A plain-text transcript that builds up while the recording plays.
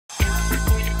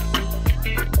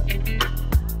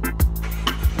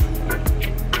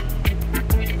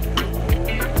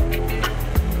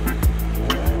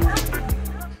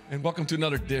Welcome to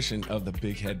another edition of the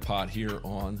Big Head Pod here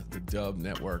on the Dub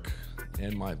Network.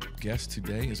 And my guest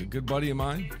today is a good buddy of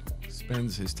mine.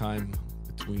 Spends his time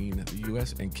between the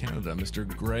U.S. and Canada, Mr.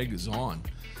 Gregg Zaun.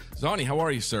 Zauni, how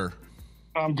are you, sir?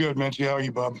 I'm good, Minty. How are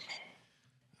you, bub?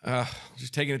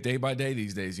 Just taking it day by day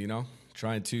these days, you know?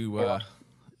 Trying to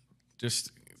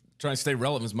just trying to stay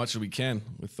relevant as much as we can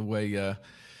with the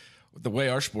way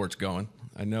our sport's going.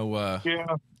 I know.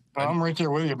 Yeah, I'm right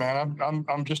there with you, man.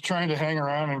 I'm just trying to hang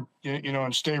around and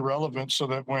and stay relevant so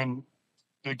that when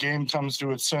the game comes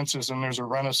to its senses and there's a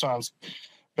renaissance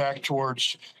back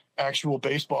towards actual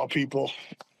baseball people,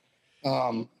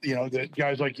 that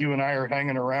guys like you and I are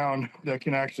hanging around that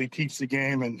can actually teach the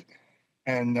game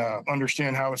and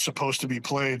understand how it's supposed to be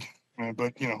played.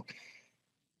 But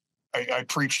I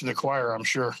preach to the choir. I'm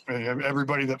sure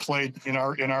everybody that played in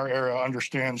our era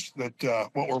understands that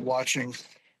what we're watching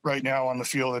right now on the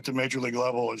field at the major league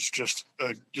level is just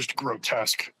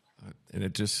grotesque. And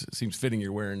it just seems fitting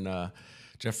you're wearing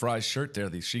Jeff Fry's shirt there,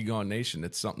 the She Gone Nation.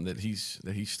 It's something that he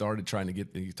started trying to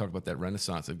get. You talk about that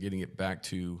renaissance of getting it back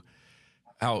to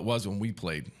how it was when we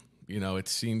played. You know, it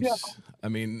seems. Yeah. I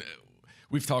mean,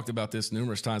 we've talked about this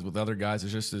numerous times with other guys.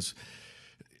 It's just this.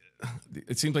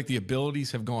 It seems like the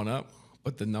abilities have gone up,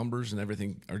 but the numbers and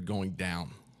everything are going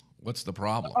down. What's the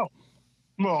problem? Oh,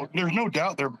 well, there's no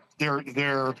doubt they're.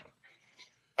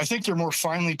 I think they're more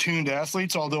finely tuned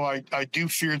athletes, although I do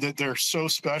fear that they're so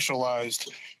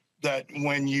specialized that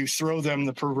when you throw them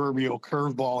the proverbial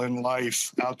curveball in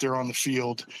life out there on the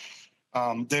field,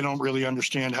 they don't really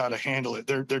understand how to handle it.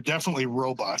 They're definitely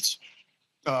robots.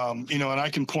 And I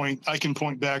can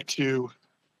point back to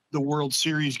the World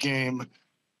Series game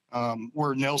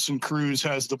where Nelson Cruz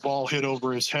has the ball hit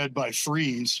over his head by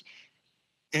Freese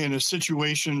in a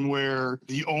situation where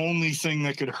the only thing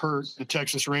that could hurt the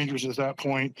Texas Rangers at that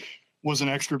point was an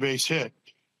extra base hit.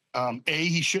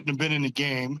 He shouldn't have been in the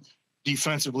game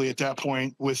defensively at that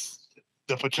point with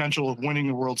the potential of winning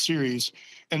the World Series.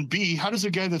 And B, how does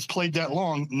a guy that's played that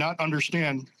long not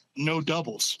understand no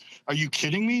doubles? Are you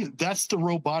kidding me? That's the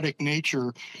robotic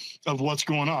nature of what's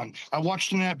going on. I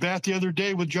watched him at bat the other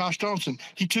day with Josh Thompson.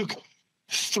 He took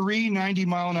 3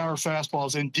 90-mile-an-hour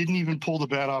fastballs and didn't even pull the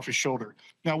bat off his shoulder.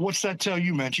 Now, what's that tell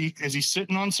you, Menchie? Is he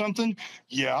sitting on something?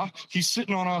 Yeah, he's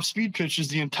sitting on off-speed pitches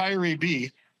the entire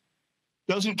AB.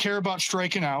 Doesn't care about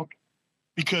striking out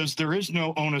because there is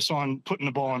no onus on putting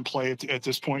the ball in play at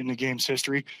this point in the game's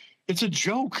history. It's a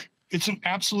joke. It's an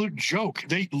absolute joke.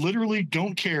 They literally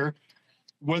don't care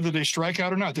whether they strike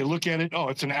out or not. They look at it, oh,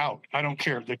 it's an out. I don't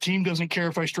care. The team doesn't care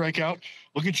if I strike out.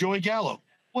 Look at Joey Gallo.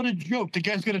 What a joke. The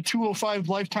guy's got a 205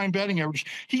 lifetime batting average.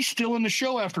 He's still in the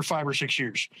show after 5 or 6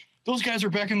 years. Those guys are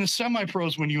back in the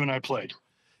semi-pros when you and I played.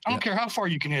 I don't care how far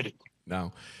you can hit it.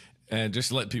 No. And just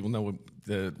to let people know,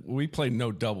 we play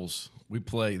no doubles. We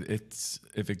play,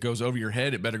 if it goes over your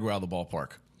head, it better go out of the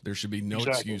ballpark. There should be no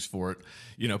excuse for it.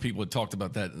 You know, people had talked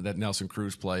about that Nelson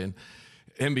Cruz play and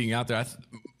him being out there.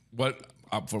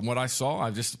 From what I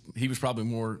saw, he was probably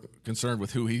more concerned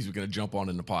with who he's going to jump on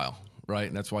in the pile, right?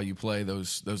 And that's why you play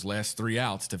those last 3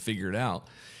 outs to figure it out.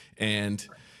 And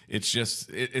it's just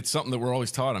it's something that we're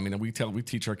always taught. I mean, we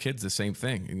teach our kids the same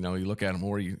thing. You know, you look at them,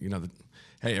 or hey,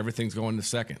 everything's going to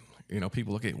second. You know,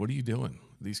 people look at, what are you doing?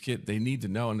 These kids, they need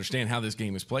to understand how this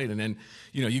game is played. And then,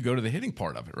 you go to the hitting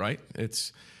part of it, right?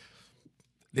 It's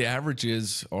the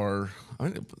averages are,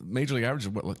 major league average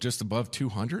is just above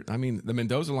 200. I mean, the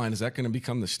Mendoza line, is that going to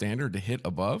become the standard to hit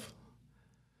above?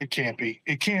 It can't be.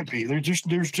 It can't be.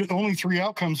 There's just only 3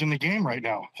 outcomes in the game right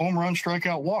now. Home run,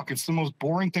 strikeout, walk. It's the most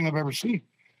boring thing I've ever seen.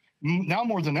 Now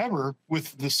more than ever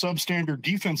with the substandard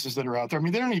defenses that are out there. I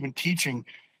mean, they're not even teaching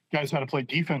guys how to play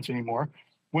defense anymore.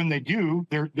 When they do,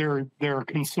 they're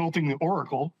consulting the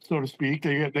oracle, so to speak.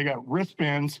 They got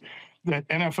wristbands that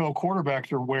NFL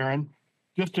quarterbacks are wearing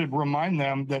just to remind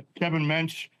them that Kevin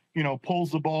Mench,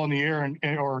 pulls the ball in the air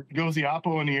or goes the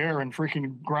oppo in the air and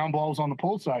freaking ground balls on the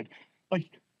pull side. Like,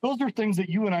 those are things that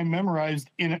you and I memorized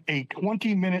in a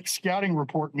 20-minute scouting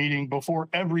report meeting before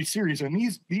every series. And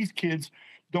these kids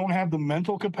don't have the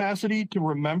mental capacity to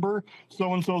remember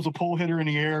so-and-so's a pull hitter in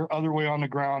the air, other way on the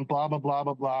ground, blah, blah, blah,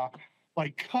 blah, blah.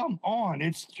 Like, come on.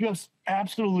 It's just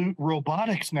absolute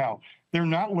robotics now. They're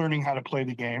not learning how to play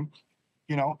the game.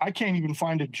 I can't even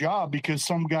find a job because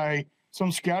some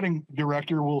scouting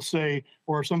director will say,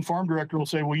 or some farm director will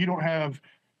say, well, you don't have,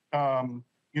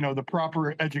 the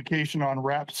proper education on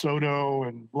Rapsodo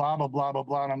and blah, blah, blah, blah,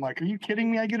 blah. And I'm like, are you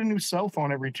kidding me? I get a new cell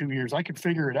phone every 2 years. I could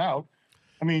figure it out.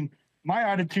 I mean, my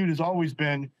attitude has always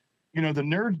been, the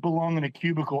nerds belong in a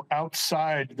cubicle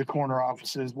outside the corner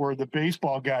offices where the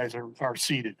baseball guys are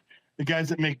seated, the guys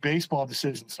that make baseball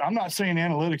decisions. I'm not saying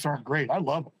analytics aren't great. I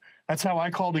love them. That's how I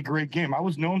called a great game. I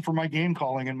was known for my game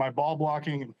calling and my ball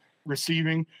blocking and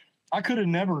receiving. I could have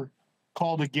never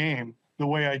called a game the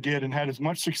way I did and had as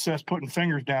much success putting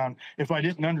fingers down if I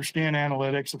didn't understand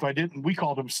analytics, if I didn't, we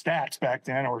called them stats back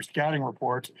then, or scouting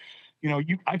reports.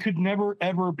 I could never,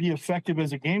 ever be effective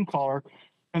as a game caller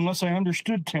unless I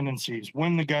understood tendencies,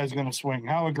 when the guy's going to swing,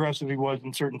 how aggressive he was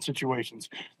in certain situations,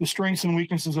 the strengths and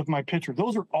weaknesses of my pitcher.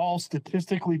 Those are all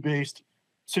statistically based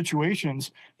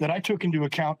situations that I took into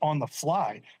account on the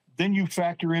fly. Then you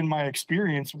factor in my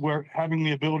experience, where having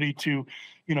the ability to,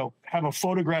 have a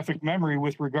photographic memory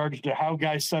with regards to how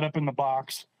guys set up in the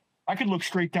box. I could look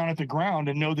straight down at the ground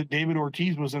and know that David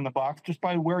Ortiz was in the box just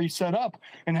by where he set up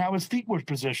and how his feet were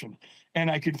positioned.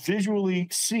 And I could visually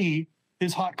see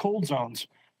his hot cold zones.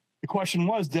 The question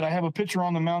was, did I have a pitcher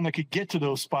on the mound that could get to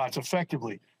those spots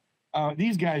effectively?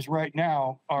 These guys right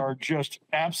now are just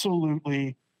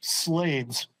absolutely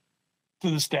slaves to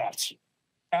the stats.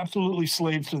 Absolutely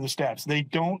slaves to the stats. They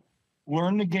don't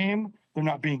learn the game. They're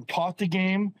not being taught the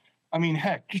game. I mean,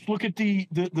 heck, just look at the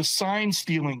sign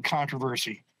stealing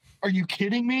controversy. Are you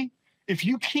kidding me? If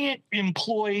you can't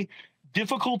employ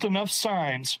difficult enough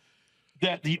signs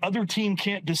that the other team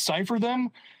can't decipher them,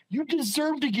 you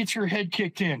deserve to get your head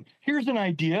kicked in. Here's an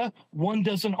idea. 1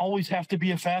 doesn't always have to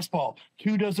be a fastball.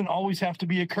 2 doesn't always have to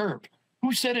be a curve.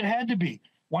 Who said it had to be?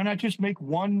 Why not just make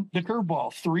 1 the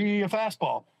curveball, 3 a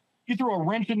fastball? You throw a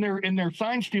wrench in their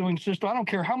sign stealing system. I don't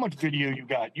care how much video you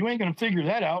got. You ain't going to figure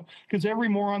that out, because every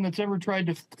moron that's ever tried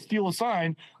to steal a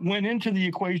sign went into the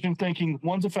equation thinking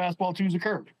 1's a fastball, 2's a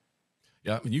curve.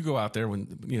 Yeah, when you go out there,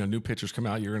 when new pitchers come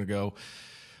out, you're going to go,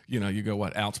 you go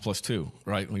outs +2,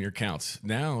 right, when your counts.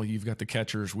 Now you've got the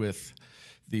catchers with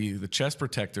the chest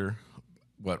protector,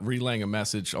 relaying a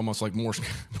message almost like Morse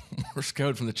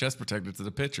code from the chest protector to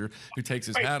the pitcher, who takes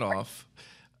his hat off.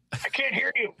 I can't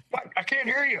hear you. I can't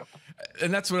hear you.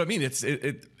 And that's what I mean. It's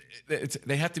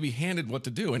they have to be handed what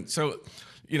to do. And so,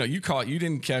 you call it, you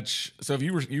didn't catch. So if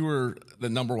you were the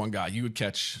number one guy, you would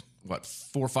catch 4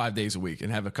 or 5 days a week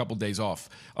and have a couple days off.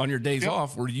 On your days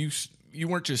off, where you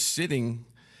weren't just sitting,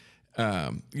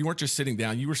 you weren't just sitting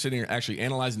down. You were sitting there actually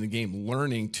analyzing the game,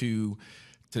 learning to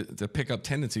pick up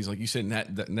tendencies, like you said, and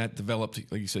that developed,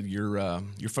 like you said, your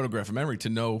photographic memory to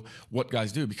know what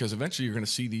guys do, because eventually you're going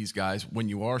to see these guys when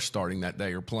you are starting that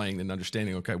day or playing and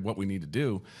understanding, okay, what we need to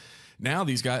do. Now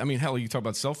these guys, I mean, hell, you talk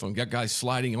about cell phone, got guys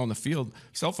sliding on the field,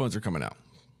 cell phones are coming out.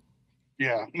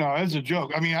 Yeah, no, it's a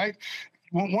joke. I mean,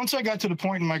 once I got to the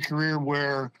point in my career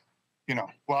where,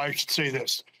 I should say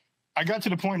this. I got to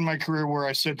the point in my career where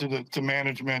I said to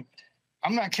management,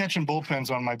 I'm not catching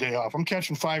bullpens on my day off. I'm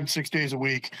catching 5, 6 days a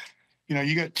week.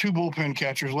 You got 2 bullpen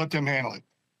catchers, let them handle it.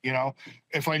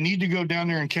 If I need to go down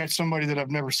there and catch somebody that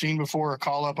I've never seen before or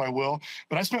call up, I will.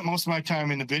 But I spent most of my time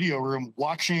in the video room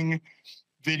watching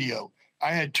video.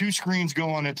 I had 2 screens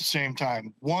going at the same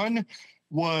time. One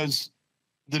was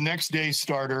the next day's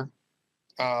starter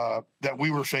that we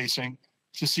were facing,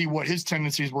 to see what his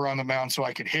tendencies were on the mound so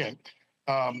I could hit.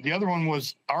 The other one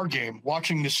was our game,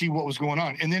 watching to see what was going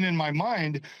on. And then in my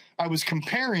mind, I was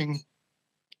comparing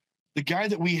the guy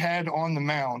that we had on the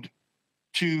mound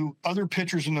to other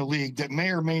pitchers in the league that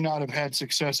may or may not have had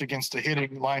success against the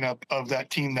hitting lineup of that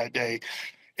team that day.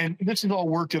 And this is all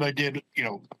work that I did,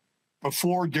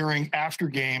 before, during, after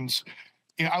games.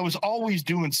 I was always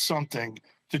doing something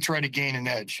to try to gain an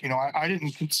edge. I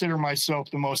didn't consider myself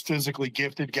the most physically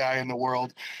gifted guy in the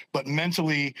world, but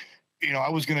mentally, I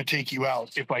was going to take you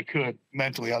out if I could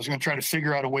mentally. I was going to try to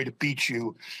figure out a way to beat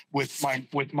you with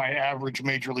my average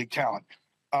major league talent.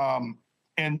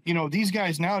 And these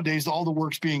guys nowadays, all the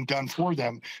work's being done for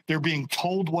them. They're being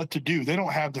told what to do. They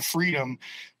don't have the freedom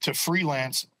to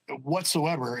freelance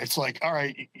whatsoever. It's like, all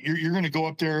right, you're going to go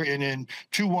up there and in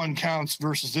 2-1 counts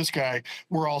versus this guy,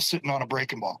 we're all sitting on a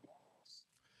breaking ball.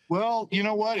 Well, you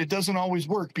know what? It doesn't always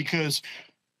work, because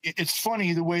it's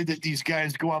funny the way that these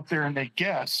guys go out there and they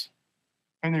guess.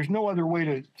 And there's no other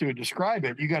way to describe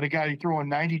it. You got a guy throwing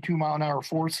 92-mile-an-hour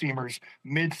four-seamers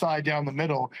mid-thigh down the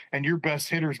middle, and your best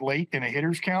hitter's late in a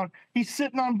hitter's count. He's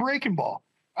sitting on breaking ball.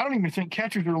 I don't even think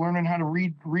catchers are learning how to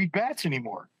read bats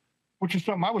anymore, which is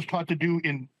something I was taught to do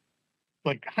in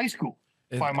high school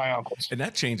by my uncles. And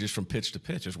that changes from pitch to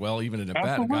pitch as well. Even in a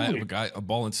Absolutely. bat, a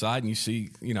ball inside, and you see,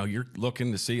 you're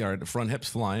looking to see, all right, the front hip's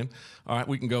flying. All right,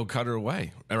 we can go cut her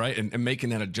away. All right, and making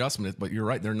that adjustment. But you're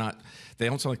right, they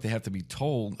don't sound like they have to be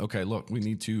told, okay, look, we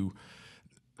need to.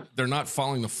 They're not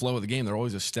following the flow of the game. They're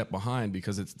always a step behind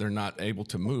because they're not able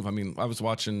to move. I mean, I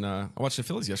watched the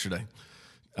Phillies yesterday.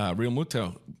 Real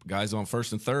Muto, guys on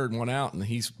first and third, 1 out, and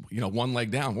he's one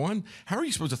leg down. One, how are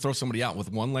you supposed to throw somebody out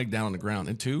with 1 leg down on the ground?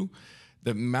 And 2,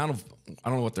 the amount of, I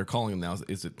don't know what they're calling them now.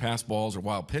 Is it pass balls or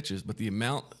wild pitches? But the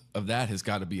amount of that has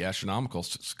got to be astronomical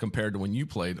compared to when you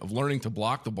played, of learning to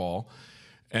block the ball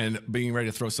and being ready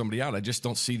to throw somebody out. I just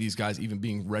don't see these guys even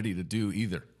being ready to do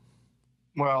either.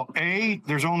 Well,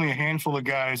 there's only a handful of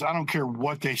guys. I don't care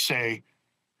what they say.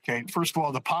 Okay. First of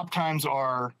all, the pop times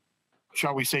are,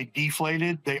 shall we say,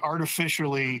 deflated. They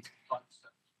artificially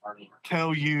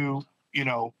tell you,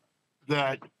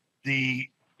 that the,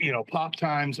 pop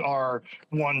times are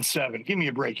 1.7. Give me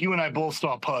a break. You and I both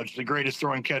saw Pudge, the greatest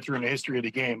throwing catcher in the history of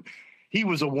the game. He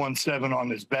was a 1.7 on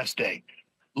his best day.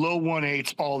 Low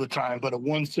 1.8s all the time, but a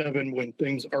 1.7 when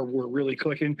things were really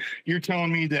clicking. You're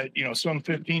telling me that, some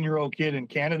 15-year-old kid in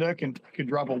Canada can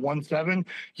drop a 1.7?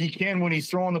 He can when he's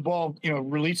throwing the ball,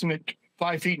 releasing it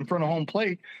 5 feet in front of home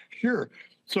plate. Sure.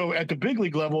 So at the big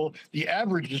league level, the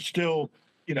average is still,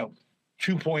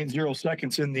 2.0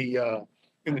 seconds in the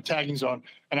tagging zone.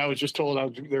 And I was just told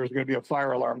there was going to be a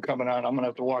fire alarm coming on. I'm going to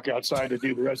have to walk outside to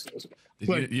do the rest of this.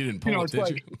 But, you didn't pull it,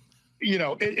 did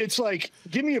you? It's like,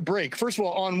 give me a break. First of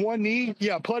all, on one knee,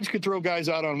 yeah, Pudge could throw guys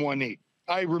out on one knee.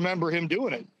 I remember him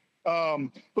doing it.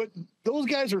 But those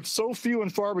guys are so few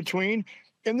and far between.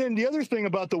 And then the other thing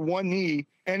about the one knee,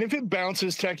 and if it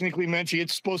bounces, technically, Menchie,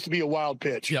 it's supposed to be a wild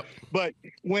pitch. Yep. But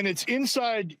when it's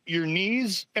inside your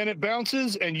knees and it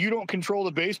bounces and you don't control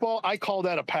the baseball, I call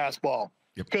that a pass ball.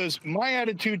 Because my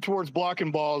attitude towards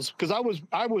blocking balls, because I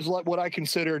was what I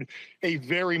considered a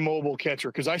very mobile catcher,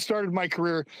 because I started my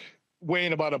career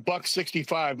weighing about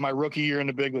 $165 my rookie year in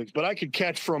the big leagues, but I could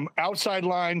catch from outside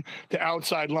line to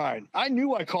outside line. I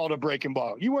knew I called a breaking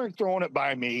ball. You weren't throwing it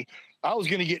by me. I was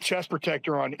going to get chest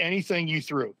protector on anything you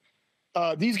threw.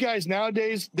 These guys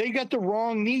nowadays, they got the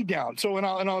wrong knee down. So, and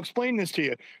I'll explain this to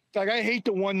you. Like, I hate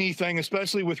the one knee thing,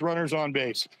 especially with runners on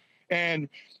base. And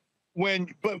when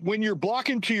you're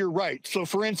blocking to your right, so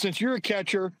for instance, you're a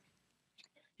catcher,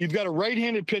 you've got a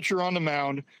right-handed pitcher on the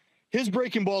mound, his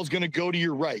breaking ball is going to go to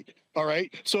your right. All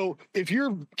right. So if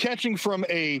you're catching from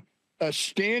a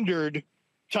standard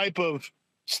type of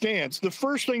stance, the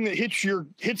first thing that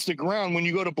hits the ground when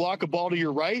you go to block a ball to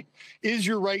your right is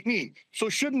your right knee. So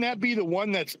shouldn't that be the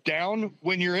one that's down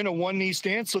when you're in a one knee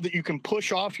stance so that you can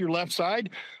push off your left side?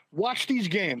 Watch these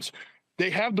games. They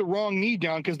have the wrong knee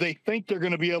down because they think they're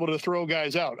going to be able to throw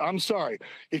guys out. I'm sorry.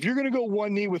 If you're going to go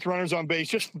one knee with runners on base,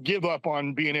 just give up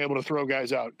on being able to throw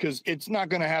guys out, because it's not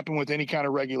going to happen with any kind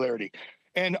of regularity.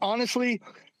 And honestly,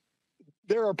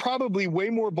 there are probably way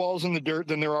more balls in the dirt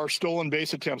than there are stolen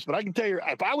base attempts. But I can tell you,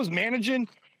 if I was managing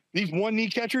these one knee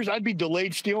catchers, I'd be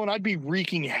delayed stealing. I'd be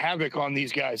wreaking havoc on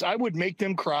these guys. I would make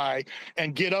them cry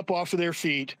and get up off of their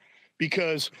feet,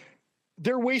 because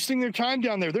they're wasting their time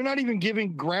down there. They're not even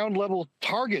giving ground level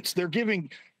targets. They're giving,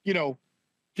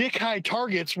 dick high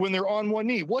targets when they're on one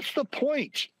knee. What's the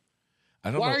point?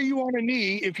 Why are you on a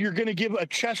knee if you're going to give a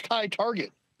chest high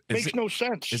target? Makes no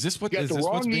sense. Is this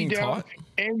what's being taught?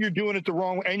 And you're doing it the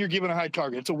wrong way, and you're giving a high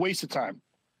target. It's a waste of time.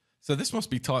 So this must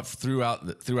be taught throughout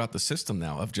the system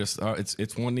now, of just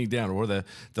it's one knee down, or the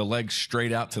leg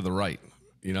straight out to the right.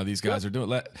 These guys are doing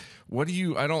that. What do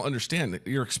you? I don't understand.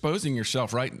 You're exposing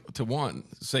yourself right to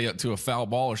to a foul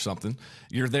ball or something.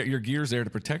 You're there. Your gear's there to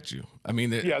protect you. I mean,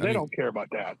 they don't care about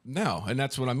that. No, and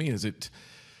that's what I mean. Is it?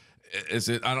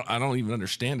 I don't even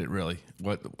understand it really.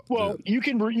 You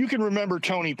can remember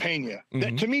Tony Pena. Mm-hmm.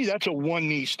 That, to me, that's a one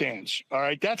knee stance. All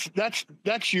right,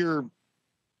 that's your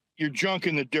junk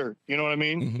in the dirt. You know what I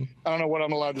mean? Mm-hmm. I don't know what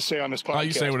I'm allowed to say on this podcast.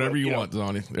 You say whatever you want,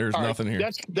 Zonnie. There's nothing here.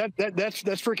 That's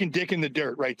freaking dick in the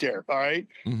dirt right there. All right.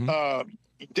 Mm-hmm.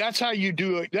 That's how you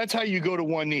do it. That's how you go to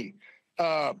one knee.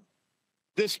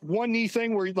 This one knee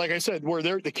thing where, like I said, where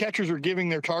the catchers are giving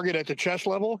their target at the chest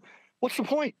level. What's the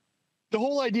point? The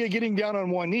whole idea of getting down on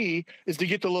one knee is to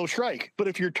get the low strike. But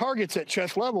if your target's at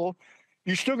chest level,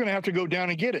 you're still going to have to go down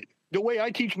and get it. The way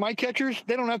I teach my catchers,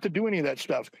 they don't have to do any of that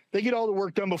stuff. They get all the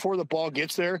work done before the ball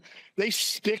gets there. They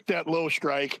stick that low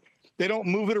strike. They don't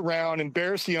move it around,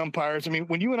 embarrass the umpires. I mean,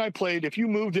 when you and I played, if you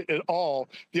moved it at all,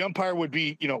 the umpire would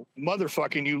be,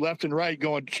 motherfucking you left and right,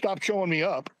 going, stop showing me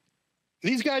up.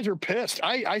 These guys are pissed.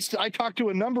 I talked to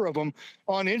a number of them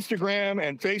on Instagram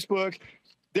and Facebook.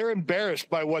 They're embarrassed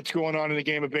by what's going on in the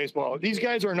game of baseball. These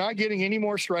guys are not getting any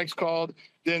more strikes called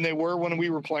than they were when we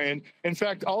were playing. In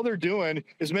fact, all they're doing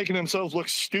is making themselves look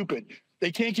stupid. They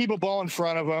can't keep a ball in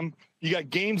front of them. You got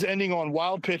games ending on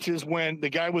wild pitches when the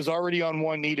guy was already on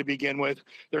one knee to begin with.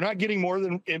 They're not getting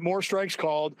more strikes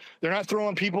called. They're not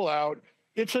throwing people out.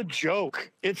 It's a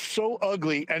joke. It's so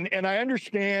ugly. And I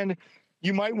understand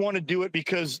you might want to do it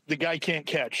because the guy can't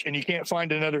catch and you can't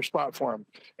find another spot for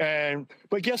him.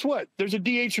 But guess what? There's a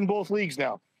DH in both leagues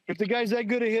now. If the guy's that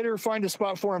good a hitter, find a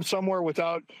spot for him somewhere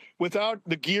without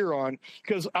the gear on,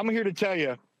 because I'm here to tell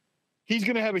you, he's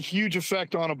going to have a huge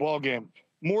effect on a ball game.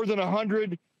 More than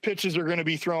 100 pitches are going to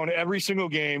be thrown every single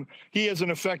game. He has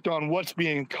an effect on what's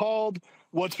being called,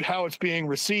 how it's being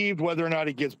received, whether or not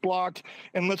it gets blocked.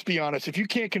 And let's be honest, if you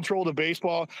can't control the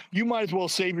baseball, you might as well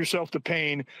save yourself the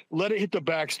pain. Let it hit the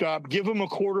backstop. Give him a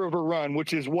quarter of a run,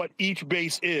 which is what each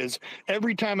base is.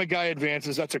 Every time a guy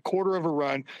advances, that's a quarter of a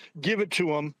run. Give it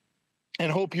to him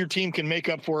and hope your team can make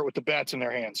up for it with the bats in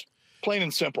their hands. Plain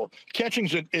and simple. Catching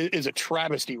is a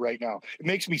travesty right now. It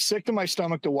makes me sick to my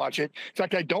stomach to watch it. In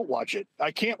fact, I don't watch it.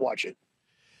 I can't watch it.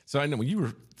 So I know when you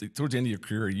were towards the end of your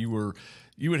career,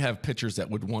 you would have pitchers that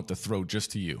would want to throw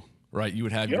just to you, right? You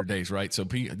would have your days, right? So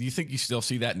do you think you still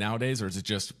see that nowadays, or is it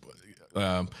just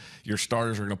your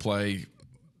starters are going to play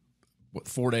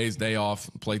 4 days, day off,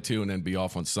 play 2, and then be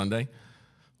off on Sunday?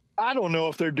 I don't know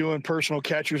if they're doing personal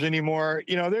catchers anymore.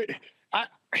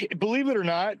 Believe it or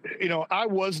not, I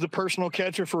was the personal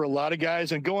catcher for a lot of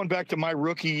guys. And going back to my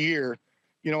rookie year,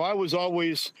 I was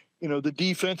always, the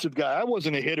defensive guy. I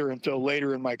wasn't a hitter until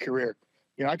later in my career.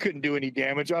 I couldn't do any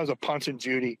damage. I was a punch and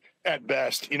Judy at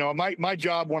best. My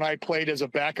job when I played as a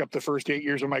backup the first 8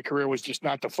 years of my career was just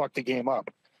not to fuck the game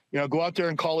up. Go out there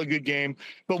and call a good game.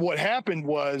 But what happened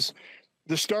was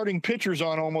the starting pitchers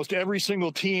on almost every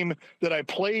single team that I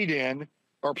played in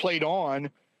or played on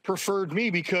preferred me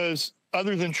because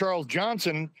other than Charles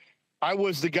Johnson, I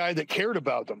was the guy that cared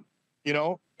about them.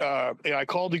 And I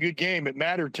called a good game. It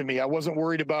mattered to me. I wasn't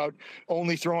worried about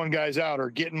only throwing guys out or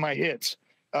getting my hits.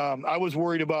 I was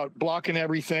worried about blocking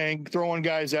everything, throwing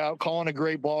guys out, calling a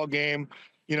great ball game,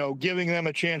 giving them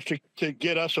a chance to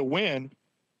get us a win.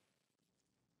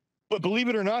 But believe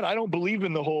it or not, I don't believe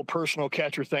in the whole personal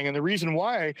catcher thing. And the reason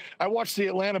why, I watched the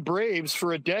Atlanta Braves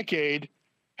for a decade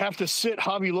have to sit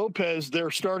Javi Lopez, their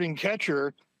starting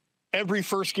catcher, every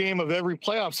first game of every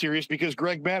playoff series because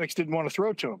Greg Maddux didn't want to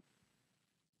throw to him.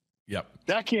 Yep.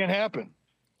 That can't happen.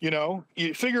 You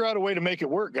figure out a way to make it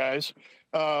work, guys.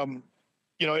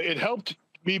 It helped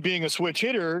me being a switch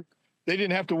hitter. They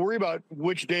didn't have to worry about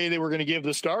which day they were going to give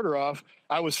the starter off.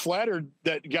 I was flattered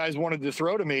that guys wanted to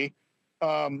throw to me.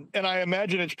 And I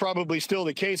imagine it's probably still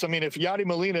the case. I mean, if Yadi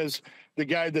Molina's the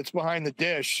guy that's behind the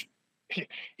dish,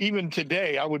 even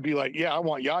today, I would be like, yeah, I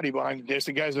want Yachty behind the dish.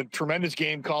 The guy's a tremendous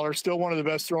game caller, still one of the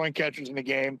best throwing catchers in the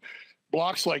game,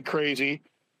 blocks like crazy.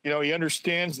 He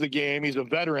understands the game. He's a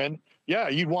veteran. Yeah,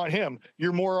 you'd want him.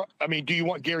 Do you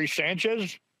want Gary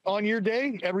Sanchez on your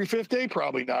day every fifth day?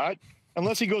 Probably not.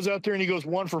 Unless he goes out there and he goes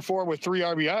 1 for 4 with 3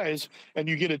 RBIs and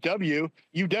you get a W,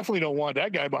 you definitely don't want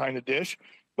that guy behind the dish.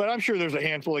 But I'm sure there's a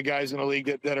handful of guys in the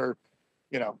league that are,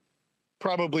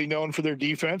 probably known for their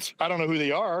defense. I don't know who they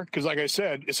are because, like I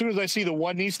said, as soon as I see the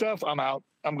one knee stuff, I'm out.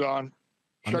 I'm gone.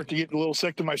 Start to get a little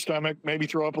sick to my stomach, maybe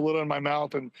throw up a little in my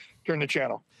mouth and turn the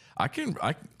channel.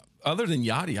 Other than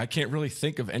Yachty, I can't really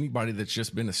think of anybody that's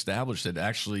just been established that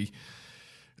actually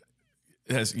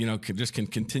has, can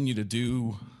continue to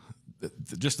do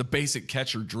just the basic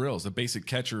catcher drills, the basic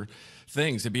catcher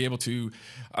things to be able to.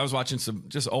 I was watching some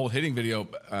just old hitting video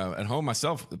at home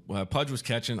myself. Pudge was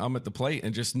catching. I'm at the plate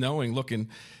and just looking,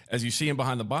 as you see him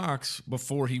behind the box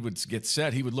before he would get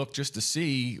set, he would look just to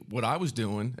see what I was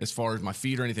doing as far as my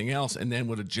feet or anything else, and then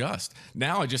would adjust.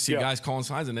 Now I just see guys calling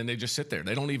signs and then they just sit there.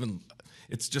 They don't even.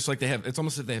 It's just like it's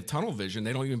almost like they have tunnel vision.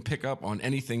 They don't even pick up on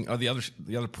anything or the other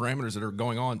parameters that are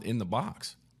going on in the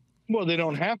box. Well, they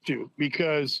don't have to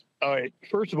because,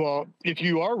 first of all, if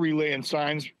you are relaying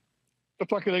signs, the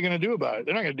fuck are they going to do about it?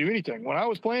 They're not going to do anything. When I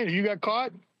was playing, if you got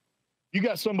caught, you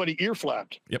got somebody ear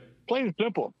flapped. Yep. Plain and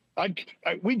simple.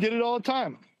 We did it all the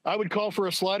time. I would call for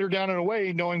a slider down and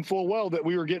away, knowing full well that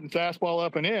we were getting fastball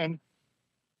up and in.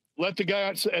 Let the guy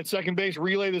at second base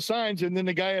relay the signs, and then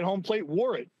the guy at home plate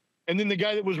wore it. And then the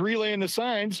guy that was relaying the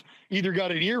signs either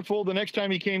got an earful the next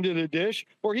time he came to the dish,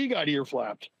 or he got ear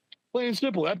flapped. Plain and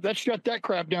simple. That shut that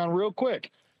crap down real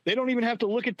quick. They don't even have to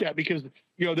look at that because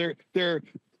they're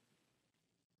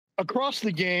across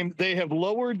the game. They have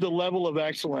lowered the level of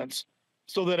excellence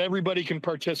so that everybody can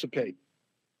participate.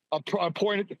 I'll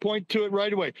point to it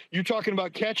right away. You're talking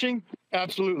about catching?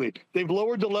 Absolutely. They've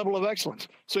lowered the level of excellence.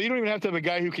 So you don't even have to have a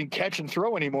guy who can catch and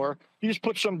throw anymore. You just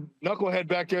put some knucklehead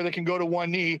back there that can go to one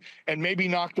knee and maybe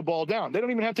knock the ball down. They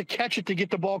don't even have to catch it to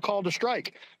get the ball called a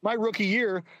strike. My rookie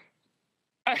year,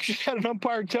 I actually had an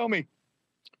umpire tell me,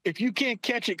 if you can't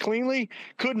catch it cleanly,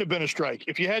 couldn't have been a strike.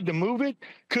 If you had to move it,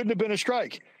 couldn't have been a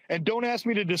strike. And don't ask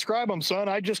me to describe them, son.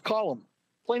 I just call them.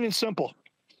 Plain and simple.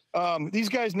 These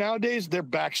guys nowadays, they're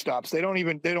backstops. They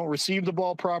don't receive the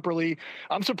ball properly.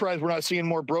 I'm surprised we're not seeing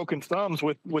more broken thumbs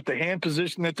with the hand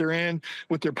position that they're in,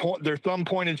 with their thumb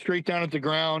pointed straight down at the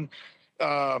ground.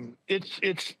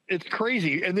 It's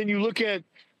crazy. And then you look at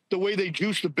the way they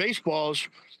juice the baseballs,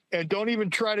 and don't even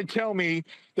try to tell me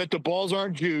that the balls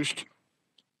aren't juiced.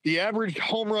 The average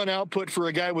home run output for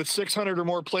a guy with 600 or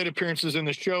more plate appearances in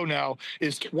the show now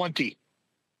is 20.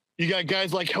 You got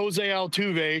guys like Jose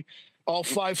Altuve, all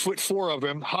 5'4" of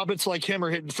him. Hobbits like him are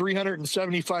hitting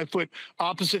 375-foot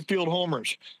opposite field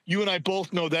homers. You and I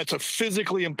both know that's a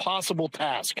physically impossible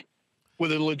task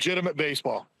with a legitimate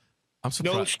baseball. I'm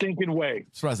surprised. No stinking way.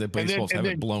 Surprised that baseballs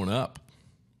haven't blown up.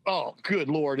 Oh, good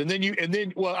Lord. And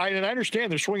then, well, I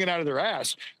understand they're swinging out of their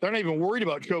ass. They're not even worried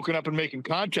about choking up and making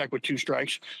contact with 2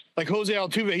 strikes. Like Jose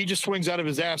Altuve, he just swings out of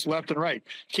his ass left and right.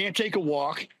 Can't take a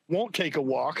walk, won't take a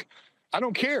walk. I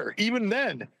don't care. Even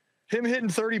then, him hitting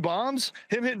 30 bombs,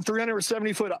 him hitting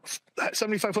 75-foot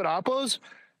oppos,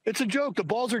 it's a joke. The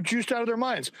balls are juiced out of their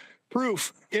minds.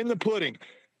 Proof in the pudding.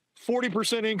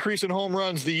 40% increase in home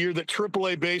runs the year that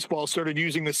AAA baseball started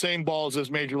using the same balls as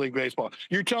Major League Baseball.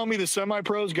 You're telling me the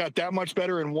semi-pros got that much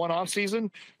better in one offseason?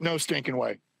 No stinking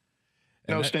way.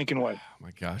 No stinking way. Oh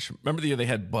my gosh. Remember the year they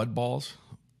had bud balls?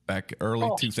 Back early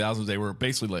 2000s, they were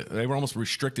basically they were almost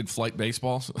restricted flight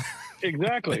baseballs.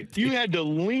 Exactly. You had to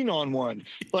lean on one.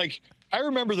 Like, I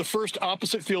remember the first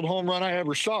opposite field home run I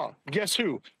ever saw. Guess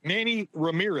who? Manny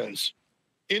Ramirez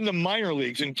in the minor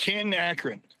leagues in Canton,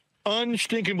 Akron.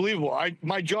 Unstinking believable.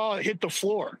 My jaw hit the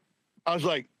floor. I was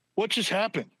like, what just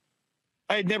happened?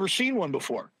 I had never seen one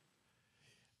before.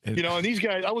 And these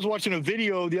guys, I was watching a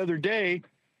video the other day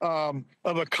of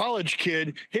a college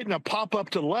kid hitting a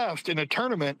pop-up to left in a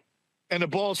tournament, and the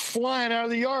ball's flying out of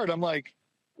the yard. I'm like,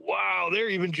 wow, they're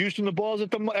even juicing the balls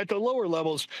at the lower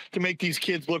levels to make these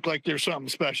kids look like they're something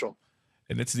special.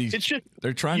 And it's just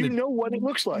they're trying to know what it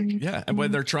looks like. Yeah, and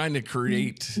when they're trying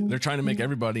to make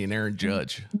everybody an Aaron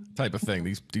Judge type of thing.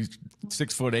 These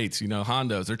 6'8",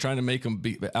 Hondos. They're trying to make them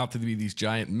out to be these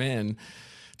giant men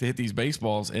to hit these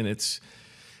baseballs, and it's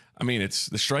the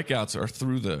strikeouts are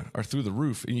through the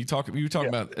roof. And you talk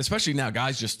about, especially now,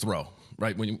 guys just throw.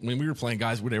 Right, when we were playing,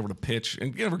 guys were able to pitch,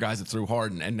 and there were guys that threw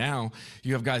hard, and now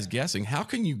you have guys guessing. How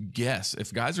can you guess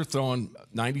if guys are throwing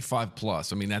 95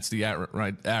 plus? I mean, that's the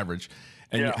average.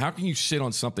 And how can you sit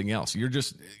on something else?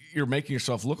 You're making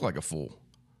yourself look like a fool.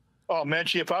 Oh,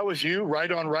 Menchie, if I was you,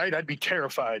 right on right, I'd be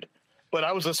terrified. But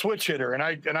I was a switch hitter, and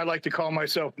I like to call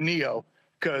myself Neo,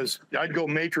 because I'd go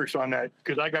Matrix on that,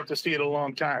 because I got to see it a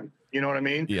long time. You know what I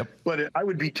mean? Yep. But I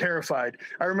would be terrified.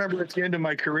 I remember at the end of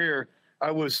my career,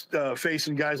 I was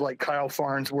facing guys like Kyle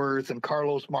Farnsworth and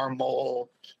Carlos Marmol,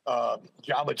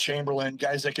 Jabba Chamberlain,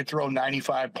 guys that could throw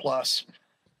 95 plus.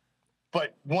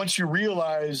 But once you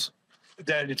realize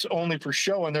that it's only for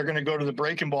show and they're going to go to the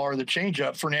breaking ball or the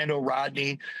changeup, Fernando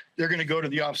Rodney, they're going to go to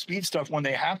the off-speed stuff when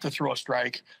they have to throw a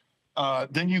strike,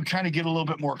 then you kind of get a little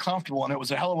bit more comfortable. And it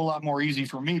was a hell of a lot more easy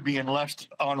for me being left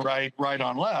on right, right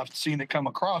on left, seeing it come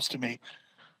across to me.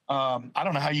 I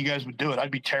don't know how you guys would do it.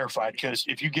 I'd be terrified, because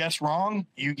if you guess wrong,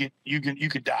 you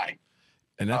could die.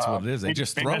 And that's what it is. They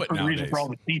just throw it nowadays. For all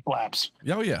the C-flaps.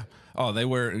 Oh, yeah. Oh, they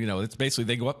wear, it's basically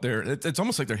they go up there. It's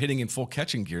almost like they're hitting in full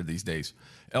catching gear these days.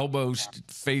 Elbows,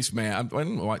 face mask. I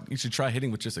don't know why. You should try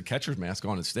hitting with just a catcher's mask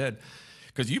on instead,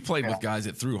 because you played with guys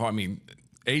that threw hard. I mean,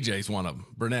 AJ's one of them.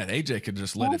 Burnett. AJ could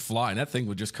just let it fly, and that thing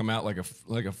would just come out like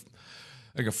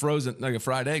a frozen, like a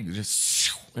fried egg,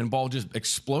 just and ball just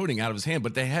exploding out of his hand.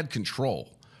 But they had control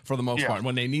for the most part.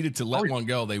 When they needed to let one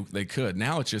go, they could.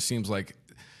 Now it just seems like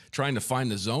trying to find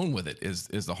the zone with it is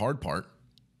the hard part.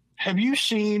 Have you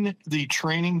seen the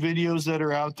training videos that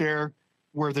are out there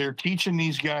where they're teaching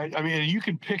these guys? I mean, you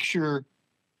can picture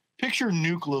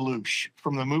Nuke LaLoosh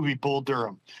from the movie Bull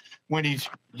Durham when he's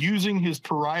using his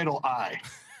parietal eye.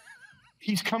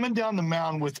 He's coming down the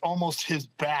mound with almost his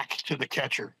back to the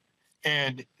catcher,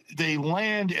 and they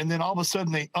land, and then all of a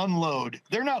sudden they unload.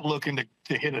 They're not looking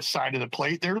to hit a side of the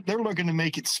plate. They're looking to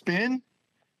make it spin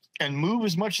and move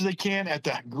as much as they can at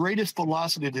the greatest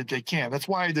velocity that they can. That's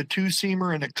why the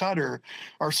two-seamer and the cutter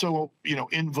are so,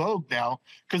 in vogue now,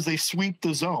 because they sweep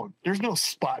the zone. There's no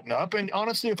spotting up. And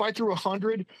honestly, if I threw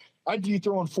 100, I'd be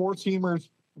throwing four-seamers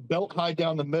belt high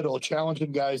down the middle,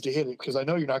 challenging guys to hit it, because I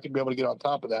know you're not going to be able to get on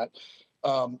top of that.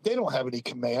 They don't have any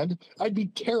command. I'd be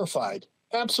terrified,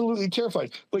 absolutely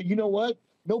terrified. But you know what?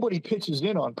 Nobody pitches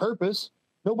in on purpose.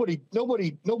 Nobody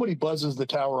buzzes the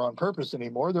tower on purpose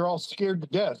anymore. They're all scared to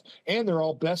death, and they're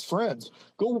all best friends.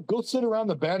 Go sit around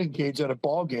the batting cage at a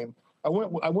ball game. I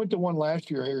went to one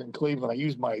last year here in Cleveland. I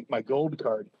used my gold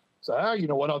card. So you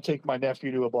know what? I'll take my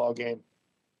nephew to a ball game.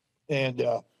 And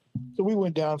So we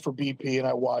went down for BP and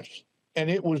I watched, and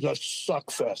it was a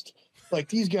suck fest. Like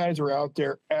these guys were out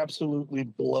there absolutely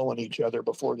blowing each other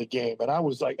before the game. And I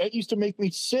was like, it used to make me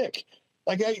sick.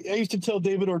 Like I used to tell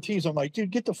David Ortiz, I'm like, dude,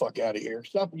 get the fuck out of here.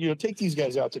 Stop, take these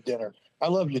guys out to dinner. I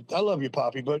love you,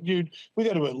 Poppy. But dude, we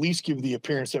got to at least give the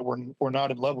appearance that we're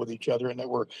not in love with each other and that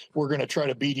we're gonna try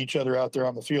to beat each other out there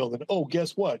on the field. And oh,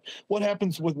 guess what? What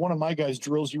happens with one of my guys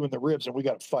drills you in the ribs and we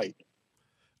got to fight?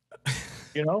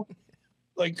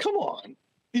 Like, come on.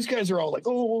 These guys are all like,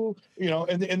 oh,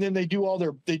 and then they do all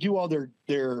their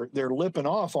lipping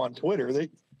off on Twitter.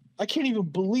 I can't even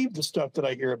believe the stuff that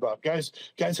I hear about guys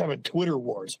having Twitter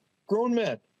wars. Grown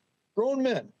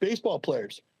men, baseball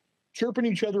players, chirping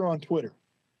each other on Twitter.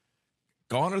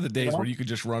 Gone are the days where you could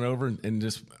just run over and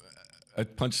just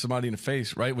punch somebody in the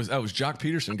face, right? It was Jock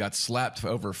Peterson got slapped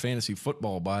over fantasy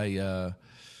football by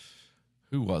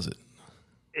who was it?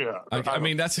 Yeah, I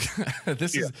mean that's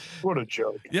is what a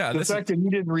joke. Yeah, the fact that he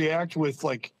didn't react with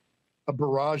like a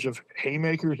barrage of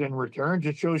haymakers in return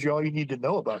just shows you all you need to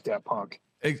know about that punk.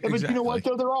 Exactly. But you know what,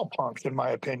 though? They're all punks, in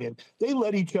my opinion. They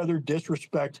let each other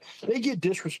disrespect. They get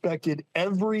disrespected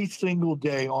every single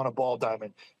day on a ball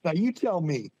diamond. Now, you tell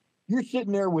me, you're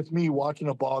sitting there with me watching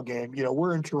a ball game.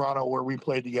 We're in Toronto where we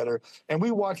played together, and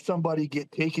we watch somebody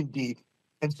get taken deep,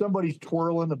 and somebody's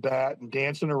twirling the bat and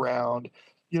dancing around.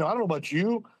 I don't know about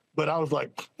you, but I was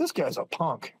like, this guy's a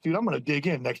punk. Dude, I'm going to dig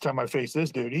in next time I face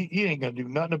this dude. He ain't going to do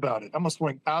nothing about it. I'm going to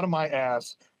swing out of my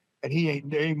ass, and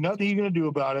there ain't nothing he's going to do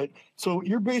about it. So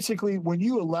you're basically, when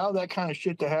you allow that kind of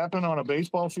shit to happen on a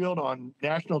baseball field on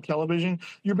national television,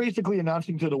 you're basically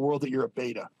announcing to the world that you're a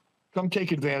beta. Come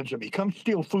take advantage of me. Come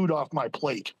steal food off my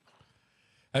plate.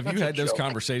 Have you had those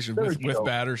conversations with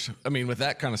batters? I mean, with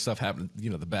that kind of stuff happening,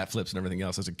 the bat flips and everything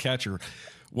else as a catcher,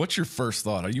 what's your first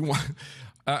thought?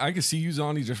 I can see you,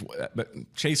 Zaun, just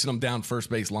chasing them down first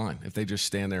base line if they just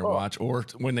stand there and watch, or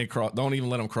when they cross, don't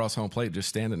even let them cross home plate, just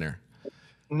standing there.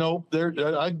 No, there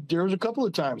was a couple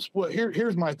of times. Well,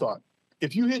 here's my thought.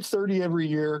 If you hit 30 every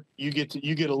year, you get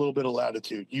a little bit of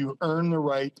latitude. You earn the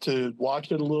right to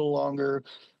watch it a little longer.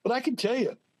 But I can tell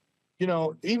you,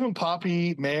 even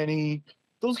Poppy, Manny,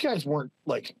 those guys weren't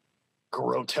like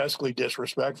grotesquely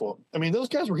disrespectful. I mean, those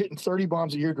guys were hitting 30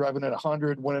 bombs a year, driving at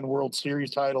 100, winning World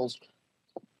Series titles.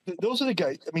 Those are the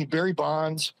guys. I mean, Barry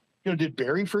Bonds, did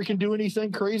Barry freaking do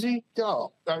anything crazy?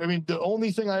 No. I mean, the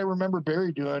only thing I remember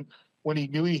Barry doing when he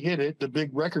knew he hit it, the big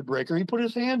record breaker, he put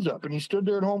his hands up and he stood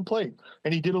there at home plate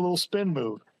and he did a little spin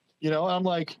move. I'm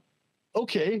like,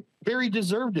 okay, Barry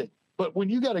deserved it. But when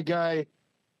you got a guy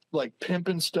like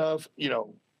pimping stuff,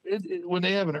 when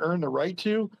they haven't earned the right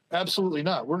to, absolutely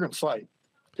not. We're going to fight.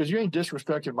 Because you ain't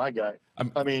disrespecting my guy.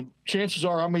 I mean, chances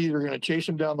are I'm either going to chase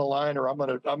him down the line or I'm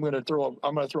going to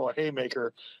throw a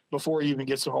haymaker before he even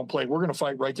gets to home plate. We're going to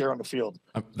fight right there on the field.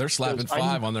 They're slapping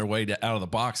five on their way out of the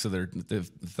box, so they're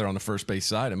on the first base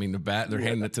side. I mean, they're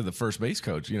handing it to the first base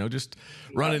coach. Just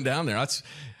running down there.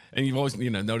 And you've always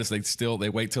notice they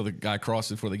wait till the guy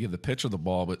crosses before they give the pitcher the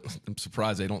ball. But I'm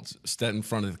surprised they don't stand in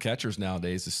front of the catchers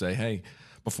nowadays to say, hey,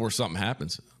 before something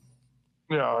happens.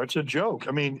 Yeah, it's a joke.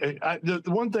 I mean, the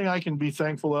one thing I can be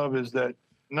thankful of is that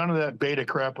none of that beta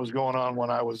crap was going on when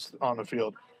I was on the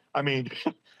field. I mean,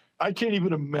 I can't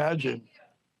even imagine,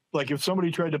 like, if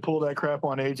somebody tried to pull that crap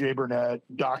on AJ Burnett,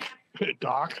 Doc,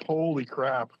 holy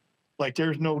crap. Like,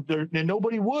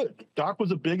 nobody would. Doc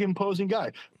was a big, imposing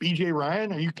guy. BJ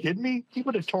Ryan, are you kidding me? He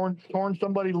would have torn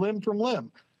somebody limb from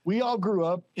limb. We all grew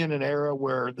up in an era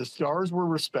where the stars were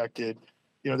respected.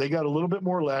 They got a little bit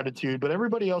more latitude, but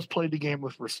everybody else played the game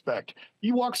with respect.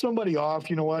 You walk somebody off,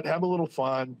 have a little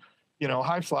fun,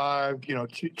 high five,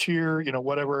 cheer,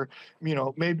 whatever.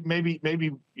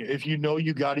 Maybe if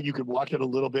you got it, you could watch it a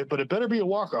little bit, but it better be a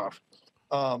walk off.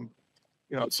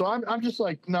 So I'm just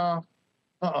like, nah,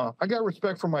 I got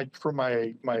respect for my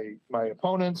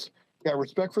opponents. Got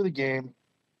respect for the game.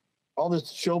 All this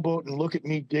showboat and look at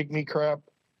me, dig me crap.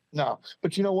 No,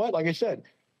 but you know what? Like I said,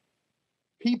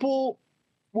 people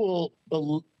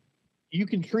you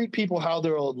can treat people how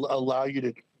they'll allow you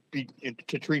to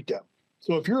treat them.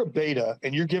 So if you're a beta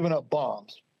and you're giving up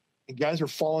bombs and guys are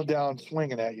falling down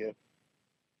swinging at you,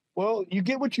 well, you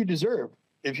get what you deserve.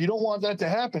 If you don't want that to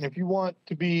happen, if you want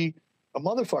to be a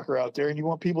motherfucker out there and you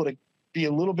want people to be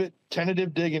a little bit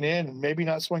tentative digging in and maybe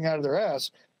not swing out of their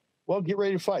ass, well, get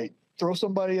ready to fight. Throw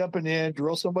somebody up and in,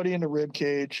 drill somebody in the rib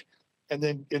cage, and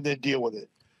then deal with it.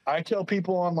 I tell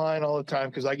people online all the time,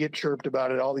 because I get chirped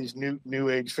about it, all these new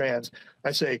age fans.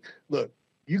 I say, look,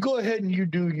 you go ahead and you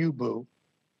do you, boo.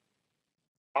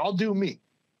 I'll do me.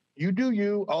 You do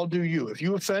you, I'll do you. If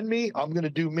you offend me, I'm going to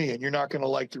do me, and you're not going to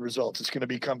like the results. It's going to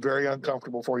become very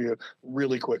uncomfortable for you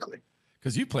really quickly.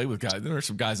 Because you played with guys. There are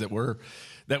some guys that were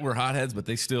hotheads, but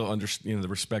they still understand the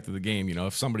respect of the game. You know,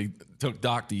 if somebody took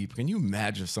Doc deep, can you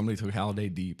imagine if somebody took Halliday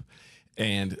deep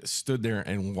and stood there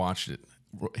and watched it?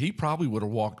 He probably would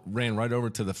have ran right over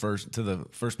to the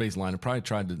first base line and probably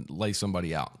tried to lay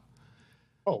somebody out.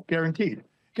 Oh, guaranteed.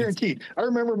 I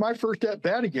remember my first at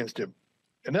bat against him,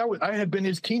 and I had been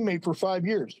his teammate for 5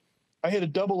 years. I hit a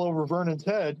double over Vernon's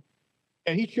head,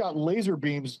 and he shot laser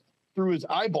beams through his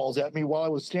eyeballs at me while I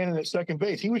was standing at second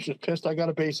base. He was just pissed I got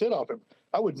a base hit off him.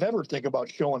 I would never think about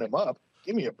showing him up.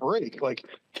 Give me a break. Like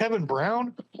Kevin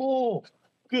Brown, oh,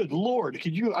 good Lord.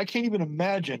 I can't even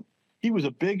imagine. He was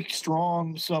a big,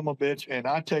 strong son of a bitch, and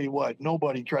I tell you what,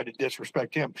 nobody tried to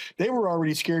disrespect him. They were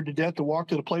already scared to death to walk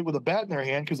to the plate with a bat in their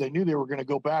hand because they knew they were going to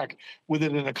go back with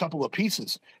it in a couple of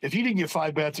pieces. If he didn't get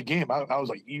 5 bats a game, I was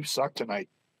like, you suck tonight.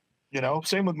 You know,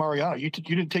 same with Mariano. You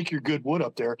didn't take your good wood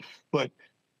up there, but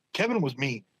Kevin was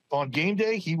mean. On game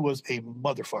day, he was a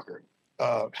motherfucker.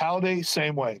 Halliday,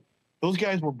 same way. Those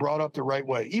guys were brought up the right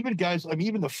way. Even guys,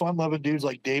 even the fun-loving dudes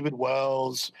like David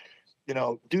Wells,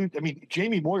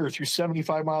 Jamie Moyer threw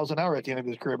 75 miles an hour at the end of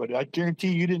his career, but I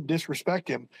guarantee you didn't disrespect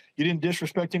him. You didn't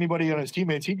disrespect anybody on his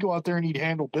teammates. He'd go out there and he'd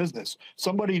handle business.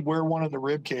 Somebody'd wear one in the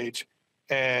rib cage,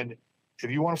 and if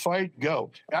you want to fight,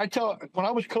 go. When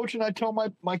I was coaching, I tell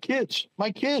my kids,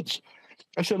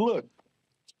 I said, look,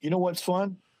 you know what's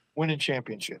fun? Winning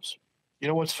championships. You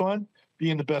know what's fun?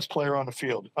 Being the best player on the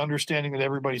field, understanding that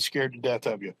everybody's scared to death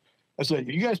of you. I said,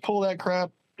 if you guys pull that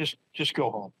crap, just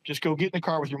go home. Just go get in the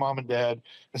car with your mom and dad.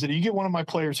 I said, you get one of my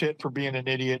players hit for being an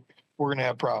idiot, we're going to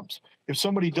have problems. If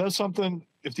somebody does something,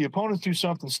 if the opponents do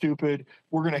something stupid,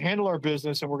 we're going to handle our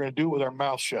business and we're going to do it with our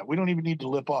mouth shut. We don't even need to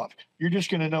lip off. You're just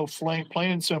going to know plain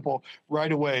and simple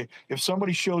right away. If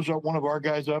somebody shows up, one of our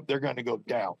guys up, they're going to go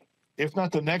down. If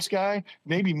not the next guy,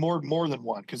 maybe more than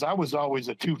one, because I was always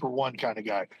a 2-for-1 kind of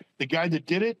guy. The guy that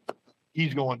did it,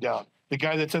 he's going down. The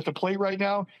guy that's at the plate right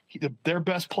now, their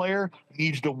best player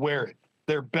needs to wear it.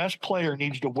 Their best player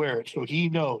needs to wear it so he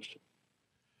knows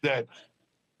that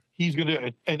he's going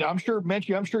to. And I'm sure,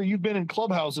 Menchie, you've been in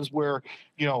clubhouses where,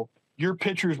 your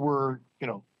pitchers were,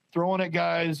 throwing at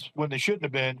guys when they shouldn't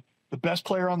have been. The best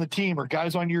player on the team or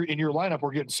guys in your lineup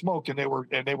were getting smoked, and they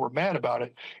were mad about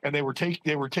it, and they were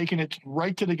taking it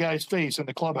right to the guy's face in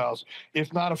the clubhouse.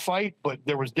 If not a fight, but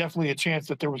there was definitely a chance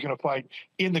that there was going to fight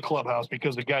in the clubhouse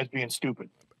because the guy's being stupid.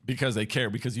 Because they care,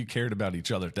 because you cared about each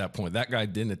other at that point. That guy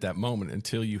didn't at that moment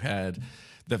until you had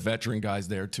the veteran guys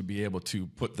there to be able to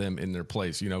put them in their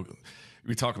place.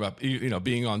 We talk about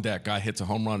being on deck. Guy hits a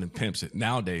home run and pimps it.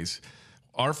 Nowadays,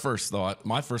 my first thought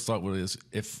was,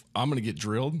 if I'm going to get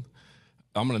drilled,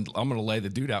 I'm gonna lay the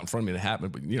dude out in front of me to happen.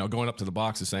 But going up to the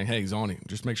box and saying, "Hey, Zaun,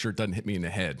 just make sure it doesn't hit me in the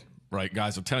head." Right,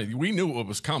 guys? I'm telling you, we knew what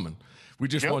was coming. We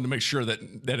just wanted to make sure that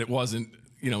it wasn't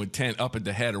intent up at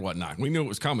the head or whatnot. We knew it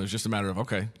was coming. It was just a matter of,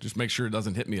 okay, just make sure it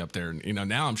doesn't hit me up there. And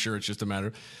now I'm sure it's just a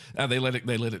matter of they let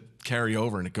it carry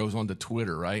over, and it goes on to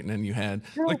Twitter, right? And then you had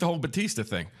like the whole Batista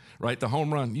thing, right? The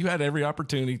home run. You had every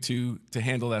opportunity to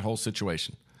handle that whole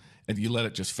situation. And you let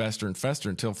it just fester and fester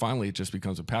until finally it just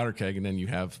becomes a powder keg, and then you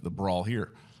have the brawl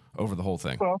here over the whole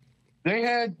thing. Well,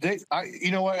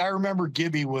 I remember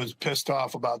Gibby was pissed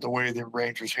off about the way the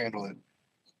Rangers handled it.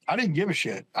 I didn't give a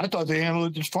shit. I thought they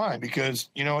handled it just fine because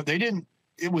they didn't.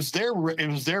 It was their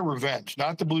revenge,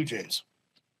 not the Blue Jays.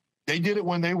 They did it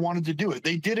when they wanted to do it.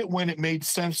 They did it when it made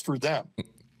sense for them.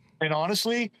 And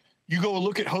honestly, you go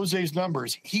look at Jose's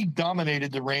numbers. He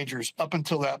dominated the Rangers up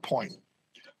until that point.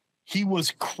 He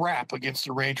was crap against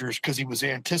the Rangers because he was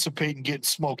anticipating getting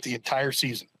smoked the entire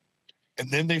season. And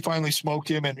then they finally smoked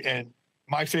him. And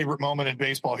my favorite moment in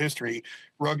baseball history,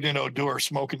 Rugden Odor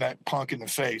smoking that punk in the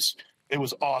face. It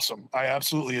was awesome. I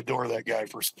absolutely adore that guy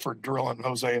for drilling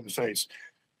Jose in the face.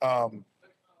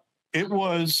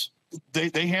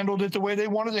 They handled it the way they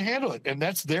wanted to handle it. And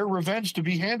that's their revenge to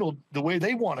be handled the way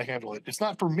they want to handle it. It's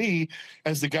not for me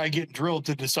as the guy getting drilled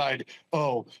to decide,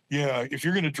 oh, yeah, if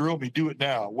you're going to drill me, do it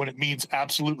now when it means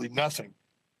absolutely nothing.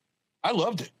 I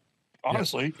loved it,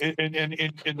 honestly. Yeah.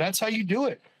 And that's how you do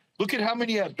it. Look at how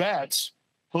many at-bats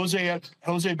Jose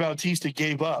Bautista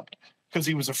gave up because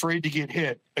he was afraid to get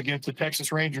hit against the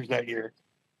Texas Rangers that year.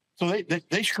 So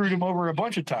they screwed him over a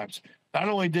bunch of times. Not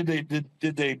only did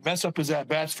they mess up his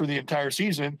at-bats for the entire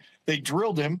season, they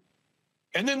drilled him,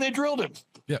 and then they drilled him.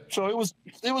 Yeah. So it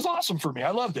was awesome for me.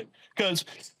 I loved it because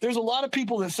there's a lot of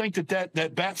people that think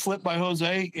that bat flip by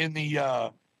Jose in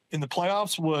the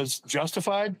playoffs was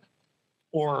justified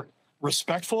or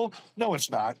respectful. No, it's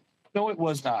not. No, it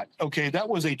was not. Okay, that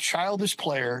was a childish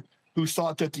player who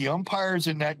thought that the umpires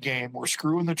in that game were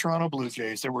screwing the Toronto Blue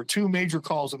Jays. There were two major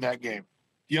calls in that game.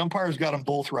 The umpires got them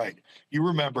both right. You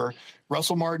remember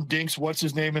Russell Martin dinks what's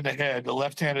his name in the head, the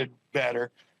left-handed batter,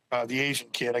 the Asian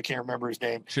kid, I can't remember his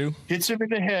name. Chu hits him in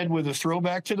the head with a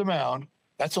throwback to the mound.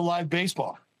 That's a live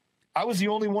baseball. I was the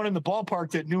only one in the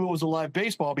ballpark that knew it was a live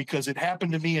baseball because it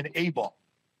happened to me in A ball.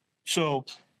 So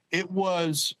it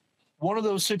was one of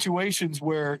those situations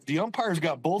where the umpires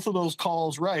got both of those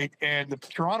calls right, and the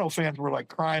Toronto fans were like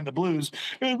crying the blues.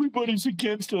 Everybody's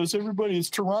against us. Everybody is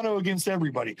Toronto against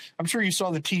everybody. I'm sure you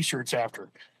saw the T-shirts after.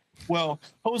 Well,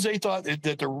 Jose thought that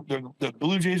the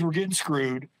Blue Jays were getting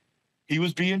screwed. He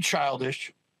was being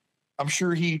childish. I'm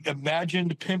sure he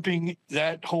imagined pimping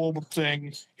that whole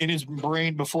thing in his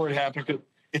brain before it happened. Because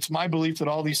it's my belief that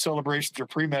all these celebrations are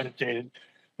premeditated.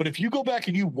 But if you go back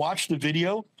and you watch the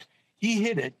video, he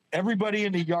hit it. Everybody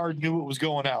in the yard knew it was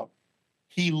going out.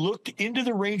 He looked into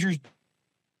the Rangers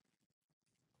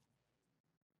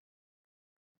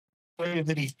and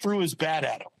then he threw his bat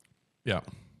at him. Yeah.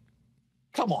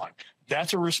 Come on.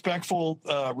 That's a respectful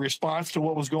response to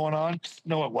what was going on?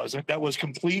 No, it wasn't. That was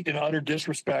complete and utter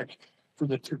disrespect for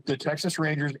the Texas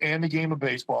Rangers and the game of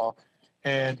baseball.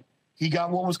 And he got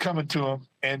what was coming to him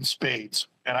and spades.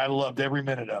 And I loved every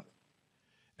minute of it.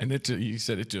 And you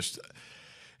said it just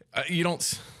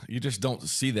you just don't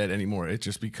see that anymore. It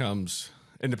just becomes,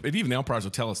 and even the umpires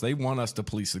will tell us they want us to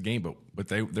police the game, but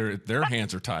their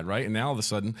hands are tied, right? And now all of a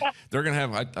sudden they're going to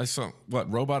have I saw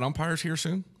robot umpires here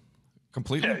soon,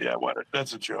 completely. Yeah. What?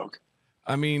 That's a joke.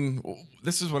 I mean,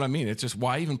 this is what I mean. It's just,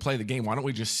 why even play the game? Why don't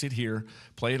we just sit here,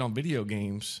 play it on video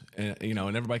games, and, and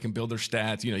everybody can build their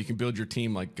stats. You can build your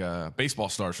team like baseball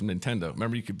stars from Nintendo.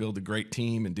 Remember, you could build a great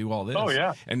team and do all this. Oh,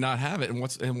 yeah. And not have it.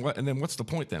 And then what's the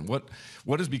point then?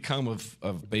 What has become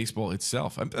of baseball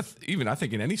itself? I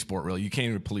think in any sport, really, you can't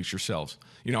even police yourselves.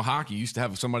 Hockey used to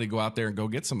have somebody go out there and go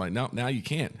get somebody. Now you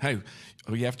can't. Hey,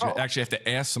 you actually have to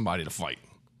ask somebody to fight.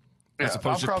 Yeah,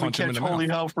 I'll probably catch holy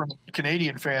hell from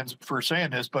Canadian fans for saying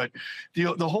this, but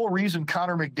the whole reason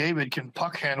Connor McDavid can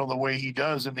puck handle the way he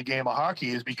does in the game of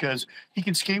hockey is because he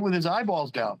can skate with his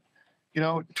eyeballs down.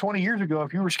 20 years ago,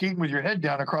 if you were skating with your head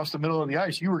down across the middle of the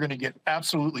ice, you were going to get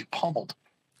absolutely pummeled.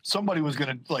 Somebody was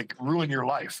going to ruin your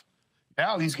life.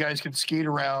 Now these guys can skate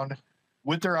around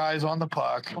with their eyes on the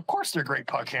puck. Of course, they're great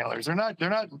puck handlers. They're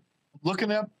not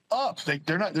looking up.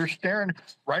 They're staring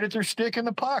right at their stick and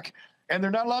the puck. And they're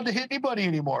not allowed to hit anybody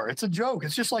anymore. It's a joke.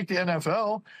 It's just like the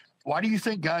NFL. Why do you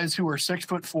think guys who are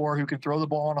 6'4" who can throw the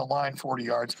ball on a line 40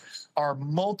 yards are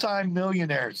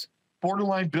multi-millionaires,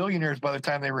 borderline billionaires by the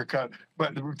time they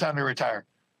retire?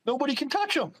 Nobody can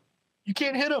touch them. You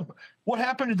can't hit them. What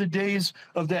happened to the days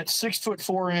of that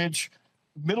 6'4"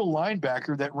 middle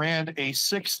linebacker that ran a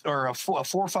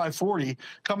 4.5 40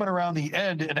 coming around the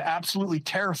end and absolutely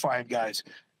terrifying guys?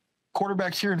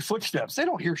 Quarterbacks hearing footsteps. They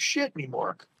don't hear shit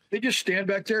anymore. They just stand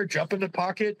back there, jump in the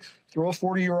pocket, throw a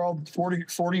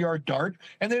 40-yard dart,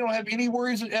 and they don't have any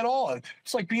worries at all.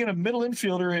 It's like being a middle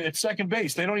infielder at second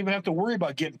base. They don't even have to worry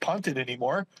about getting punted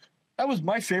anymore. That was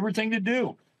my favorite thing to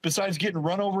do, besides getting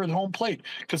run over at home plate,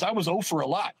 because I was 0 for a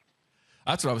lot.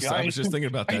 That's what I was saying. I was just thinking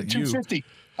about that. 250.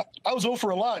 I was 0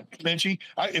 for a lot, Menchie.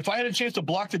 If I had a chance to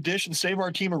block the dish and save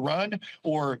our team a run,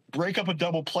 or break up a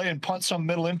double play and punt some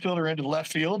middle infielder into the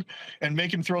left field and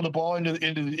make him throw the ball into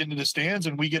the stands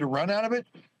and we get a run out of it,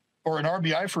 or an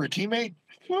RBI for a teammate,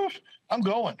 I'm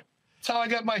going. That's how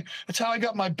I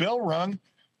got my bell rung.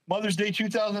 Mother's Day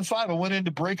 2005, I went in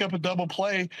to break up a double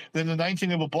play. Then the ninth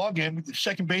inning of a ball game, the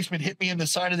second baseman hit me in the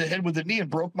side of the head with a knee and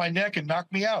broke my neck and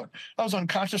knocked me out. I was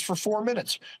unconscious for 4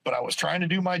 minutes, but I was trying to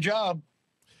do my job.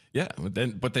 Yeah,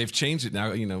 but they've changed it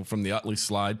now. From the Utley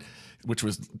slide, which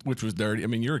was dirty. I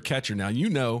mean, you're a catcher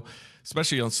now.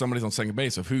 Especially on somebody's on second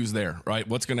base, of who's there, right?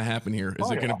 What's going to happen here?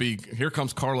 Is it going to be, here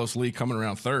comes Carlos Lee coming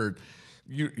around third?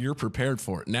 You're prepared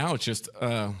for it. Now it's just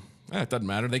it doesn't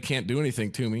matter. They can't do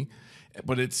anything to me.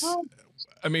 But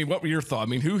what were your thoughts? I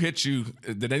mean, who hit you?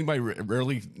 Did anybody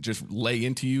really just lay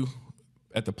into you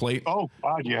at the plate? Oh,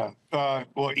 God, yeah.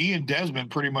 Well, Ian Desmond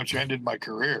pretty much ended my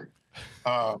career.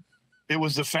 It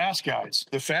was the fast guys.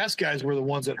 The fast guys were the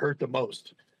ones that hurt the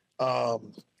most.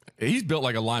 He's built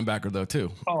like a linebacker, though,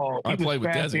 too. Oh, I played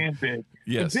with Desmond. And big.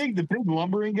 Yes. The big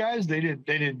lumbering guys, they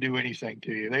didn't do anything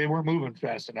to you. They weren't moving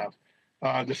fast enough.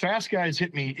 The fast guys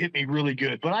hit me really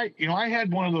good. But I had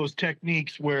one of those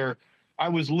techniques where I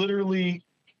was literally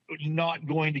not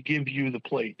going to give you the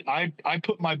plate. I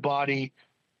put my body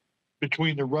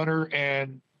between the runner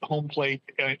and home plate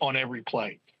on every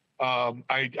play.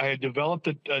 I had developed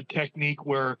a technique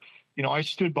where, I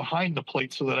stood behind the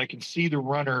plate so that I can see the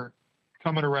runner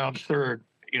coming around third.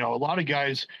 A lot of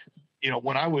guys,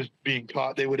 when I was being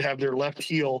caught, they would have their left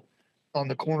heel on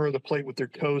the corner of the plate with their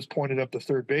toes pointed up the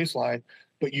third baseline.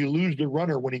 but you lose the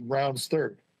runner when he rounds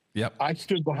third. Yep. I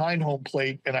stood behind home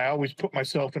plate, and I always put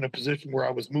myself in a position where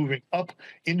I was moving up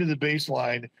into the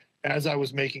baseline as I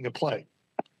was making a play.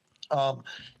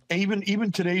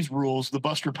 Even today's rules, the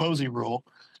Buster Posey rule,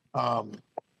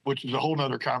 which is a whole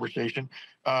nother conversation,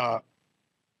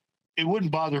 it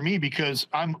wouldn't bother me because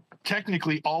I'm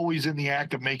technically always in the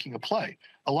act of making a play.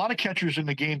 A lot of catchers in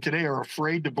the game today are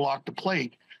afraid to block the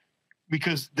plate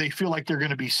because they feel like they're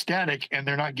going to be static and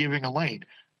they're not giving a lane.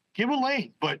 Give a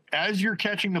lane, but as you're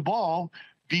catching the ball,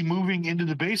 be moving into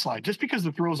the baseline. Just because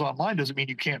the throw's online doesn't mean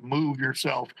you can't move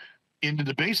yourself into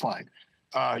the baseline.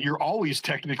 You're always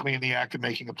technically in the act of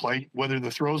making a play, whether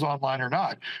the throw's online or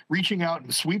not. Reaching out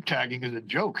and sweep tagging is a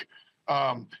joke.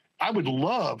 I would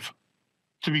love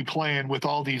to be playing with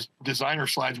all these designer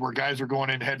slides where guys are going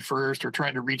in head first or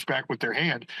trying to reach back with their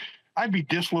hand. I'd be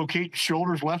dislocating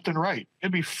shoulders left and right.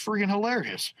 It'd be freaking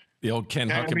hilarious. The old Ken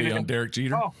Huckabee on Derek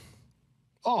Jeter.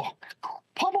 Oh,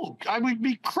 pummel! I would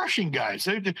be crushing guys.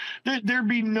 There'd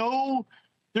be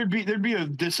a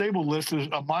disabled list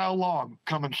a mile long.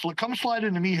 Come slide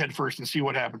into me head first and see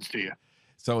what happens to you.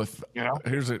 So if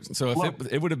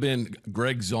it would have been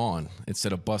Gregg Zaun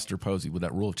instead of Buster Posey, would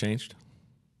that rule have changed?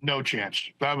 No chance.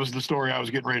 That was the story I was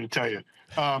getting ready to tell you.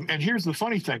 And here's the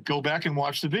funny thing: go back and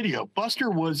watch the video. Buster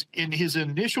was in his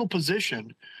initial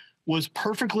position, was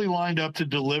perfectly lined up to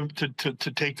deliver to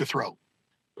take the throw.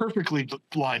 Perfectly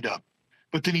lined up,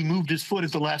 but then he moved his foot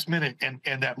at the last minute,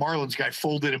 and that Marlins guy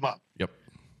folded him up. Yep.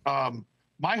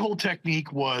 My whole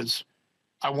technique was,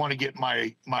 I want to get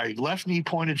my left knee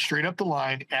pointed straight up the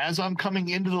line as I'm coming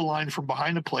into the line from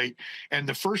behind the plate. And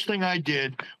the first thing I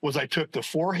did was I took the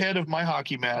forehead of my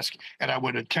hockey mask and I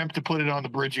would attempt to put it on the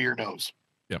bridge of your nose.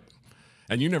 Yep.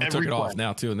 And you never took it play off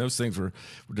now too. And those things were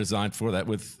designed for that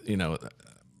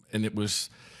and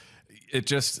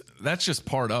that's just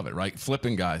part of it, right?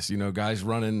 Flipping guys, guys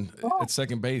running at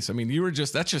second base. I mean,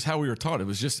 that's just how we were taught. It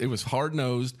was hard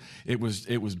nosed. It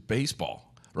was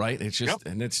baseball, right? It's just,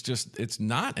 and it's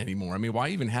not anymore. I mean, why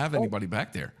even have anybody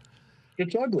back there?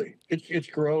 It's ugly. It's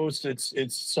gross.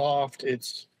 It's soft.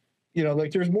 It's,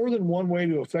 like there's more than one way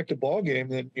to affect a ball game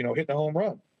than, hitting a home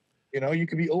run. You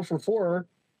could be 0 for 4,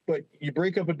 but you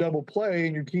break up a double play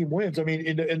and your team wins. I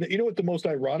mean, and you know what the most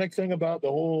ironic thing about the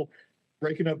whole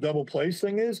breaking up double plays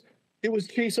thing is? It was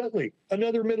Chase Utley,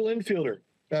 another middle infielder.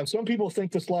 Now, some people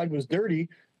think the slide was dirty.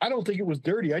 I don't think it was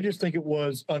dirty. I just think it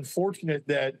was unfortunate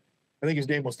that, I think his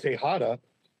name was Tejada.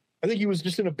 I think he was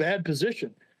just in a bad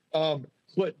position.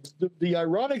 But the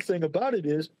ironic thing about it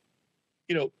is,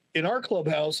 in our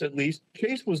clubhouse at least,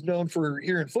 Chase was known for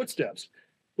hearing footsteps.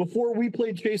 Before we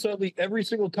played Chase Utley, every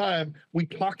single time we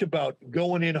talked about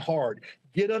going in hard,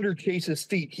 get under Chase's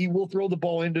feet. He will throw the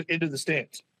ball into the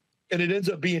stands. And it ends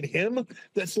up being him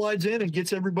that slides in and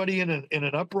gets everybody in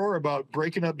an uproar about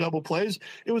breaking up double plays.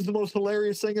 It was the most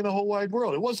hilarious thing in the whole wide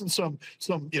world. It wasn't some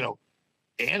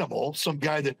animal, some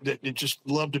guy that just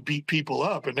loved to beat people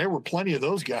up. And there were plenty of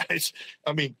those guys.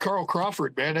 I mean, Carl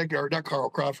Crawford, man, not Carl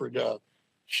Crawford.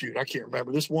 I can't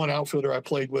remember. This one outfielder I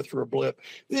played with for a blip.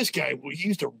 This guy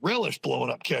used to relish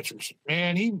blowing up catchers.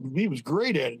 Man, he was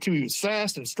great at it too. He was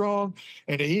fast and strong.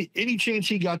 And any chance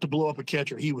he got to blow up a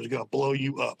catcher, he was going to blow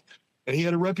you up. And he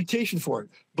had a reputation for it.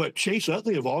 But Chase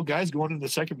Utley, of all guys going into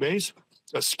second base,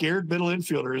 a scared middle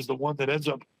infielder is the one that ends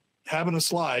up having a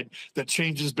slide that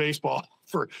changes baseball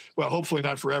for, well, hopefully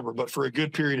not forever, but for a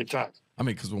good period of time. I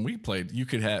mean, because when we played, you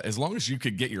could have, as long as you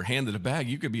could get your hand to the bag,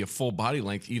 you could be a full body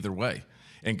length either way.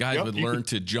 And guys would learn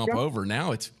to jump over.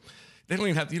 Now you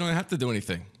don't have to do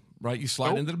anything, right? You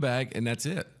slide into the bag and that's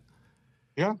it.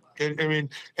 Yeah. And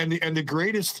the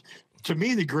greatest, to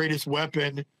me, the greatest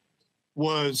weapon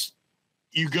was,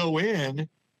 you go in,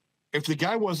 if the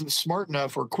guy wasn't smart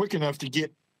enough or quick enough to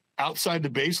get outside the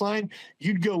baseline,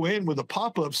 you'd go in with a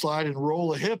pop-up slide and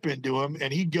roll a hip into him,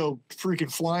 and he'd go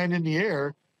freaking flying in the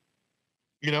air.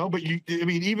 But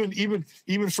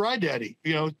even Fry Daddy,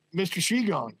 Mr.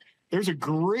 Shigon, there's a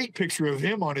great picture of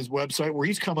him on his website where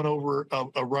he's coming over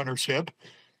a runner's hip,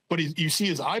 but you see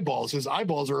his eyeballs. His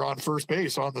eyeballs are on first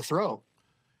base on the throw.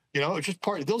 It's just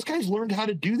those guys learned how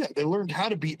to do that. They learned how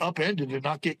to be upended and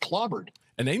not get clobbered.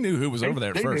 And they knew who was over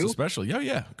there first, especially. Oh,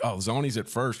 yeah. Oh, Zoni's at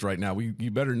first right now.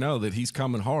 You better know that he's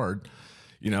coming hard,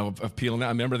 of peeling out. I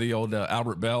remember the old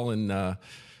Albert Bell and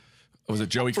was it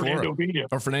Joey Cora?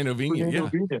 Or Fernando Vina.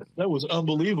 Vina. That was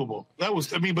unbelievable.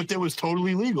 But that was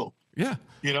totally legal. Yeah.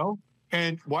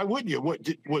 And why wouldn't you? What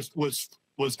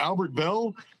was Albert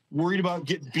Bell worried about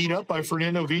getting beat up by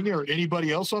Fernando Vina or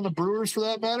anybody else on the Brewers for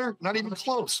that matter? Not even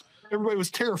close. Everybody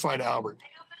was terrified of Albert.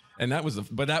 And that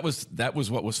was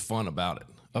what was fun about it,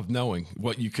 of knowing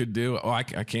what you could do. Oh, I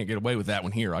can't get away with that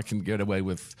one here. I can get away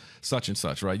with such and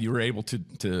such, right? You were able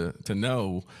to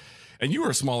know. And you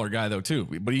were a smaller guy though too,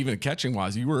 but even catching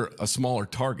wise, you were a smaller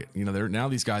target. You know, now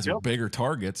these guys are bigger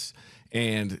targets,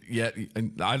 and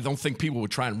I don't think people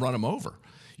would try and run them over.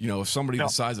 You know, if somebody the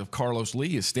size of Carlos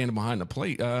Lee is standing behind the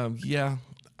plate, yeah,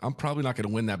 I'm probably not going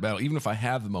to win that battle, even if I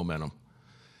have the momentum.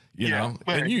 You know,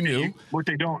 and you knew what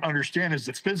they don't understand is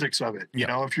the physics of it. You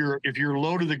know, if you're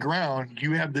low to the ground,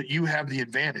 you have the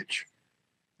advantage.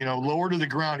 You know, lower to the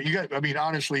ground,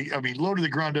 honestly, low to the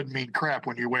ground doesn't mean crap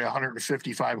when you weigh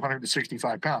 155,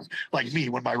 165 pounds. Like me,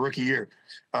 when my rookie year,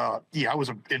 I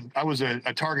was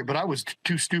a target, but I was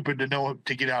too stupid to know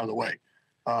to get out of the way.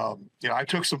 You know, I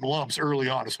took some lumps early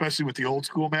on, especially with the old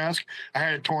school mask. I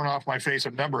had it torn off my face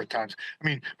a number of times. I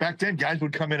mean, back then, guys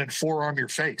would come in and forearm your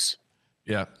face.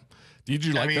 Yeah. Did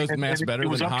you like those masks better than hockey? It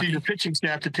was up to your pitching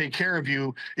staff to take care of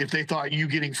you if they thought you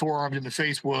getting forearmed in the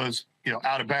face was, you know,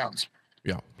 out of bounds.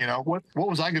 Yeah. You know, what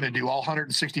was I going to do? All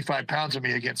 165 pounds of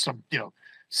me against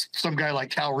some guy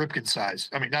like Cal Ripken size.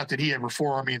 I mean, not that he ever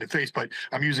forearmed me in the face, but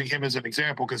I'm using him as an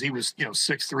example because he was,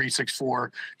 6'3",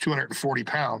 6'4", 240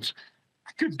 pounds.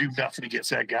 I couldn't do nothing against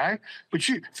that guy. But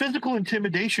physical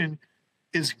intimidation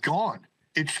is gone.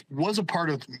 It was a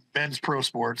part of men's pro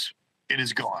sports. It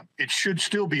is gone. It should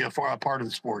still be a part of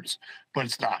the sports, but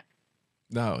it's not.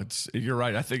 No, you're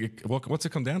right. I think what's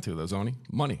it come down to though, Zoni?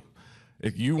 Money.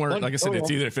 If you weren't, like I said,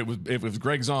 it's either if it was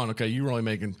Gregg Zaun, okay, you were only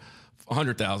making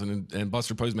 100,000 and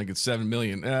Buster Posey's making 7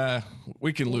 million.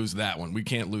 We can lose that one. We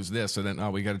can't lose this. So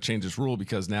then, we got to change this rule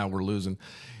because now we're losing.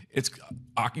 It's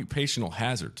occupational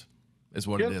hazard, is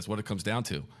what it is. What it comes down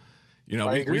to. You know,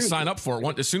 we sign up for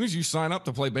it. As soon as you sign up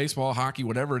to play baseball, hockey,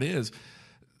 whatever it is,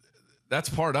 that's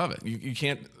part of it. You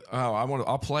can't.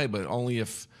 I'll play, but only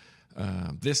if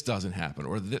this doesn't happen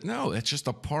no. It's just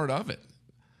a part of it.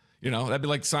 You know, that'd be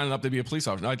like signing up to be a police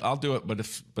officer. I'll do it,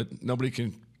 but nobody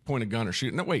can point a gun or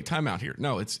shoot. No, wait, time out here.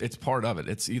 No, it's part of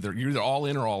it. You're either all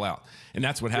in or all out, and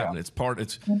that's what happened.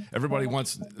 It's everybody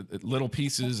wants little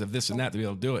pieces of this and that to be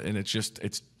able to do it, and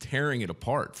it's tearing it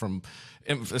apart from,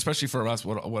 especially for us.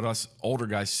 What us older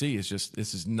guys see is just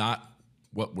this is not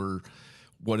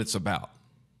what it's about.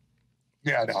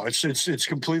 Yeah, no, it's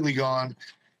completely gone.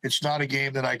 It's not a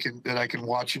game that I can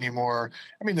watch anymore.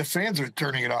 I mean, the fans are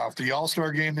turning it off. The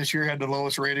All-Star game this year had the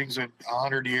lowest ratings in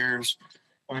 100 years.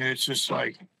 I mean, it's just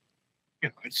like,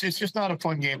 it's just not a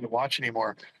fun game to watch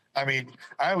anymore. I mean,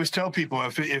 I always tell people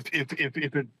if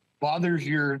it bothers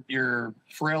your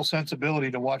frail sensibility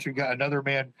to watch another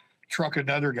man truck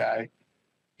another guy,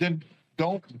 then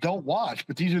don't watch.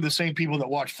 But these are the same people that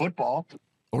watch football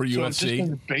or UFC.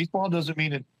 So baseball doesn't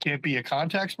mean it can't be a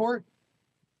contact sport.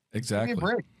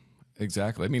 Exactly.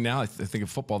 Exactly. I mean, now I think of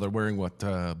football, they're wearing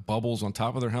bubbles on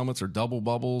top of their helmets or double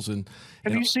bubbles. And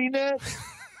have you seen that?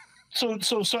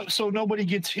 So nobody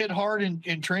gets hit hard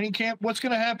in training camp. What's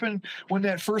going to happen when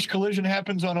that first collision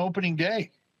happens on opening day,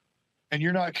 and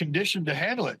you're not conditioned to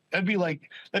handle it? That'd be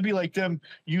like them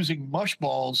using mush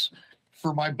balls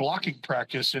for my blocking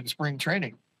practice in spring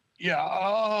training.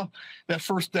 Yeah, that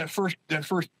first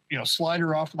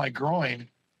slider off my groin.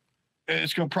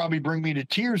 It's going to probably bring me to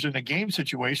tears in a game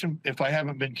situation if I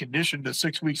haven't been conditioned to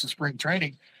 6 weeks of spring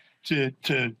training to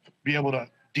be able to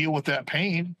deal with that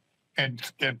pain and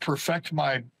perfect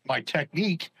my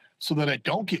technique so that I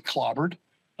don't get clobbered.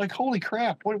 Like, holy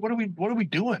crap, what are we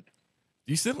doing?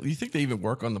 Do you think they even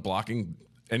work on the blocking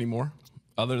anymore?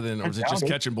 Other than, or is it just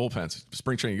catching bullpens?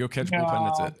 Spring training, you go catch a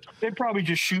bullpen, that's it. They probably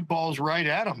just shoot balls right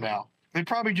at them now. They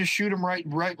probably just shoot them right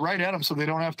at them so they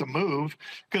don't have to move.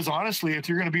 Because honestly, if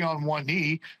you're going to be on one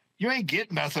knee, you ain't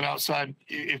getting nothing outside.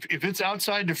 If it's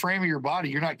outside the frame of your body,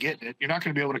 you're not getting it. You're not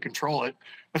going to be able to control it.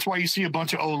 That's why you see a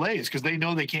bunch of Olays, because they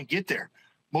know they can't get there.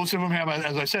 Most of them have,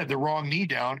 as I said, the wrong knee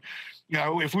down. You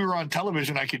know, if we were on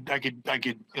television, I could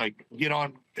like get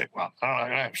on. Well, I don't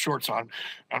know. I have shorts on.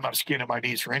 I'm not skinning my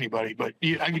knees for anybody, but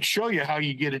I could show you how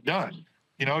you get it done.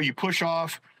 You know, you push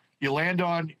off. You land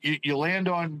on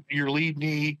your lead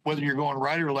knee, whether you're going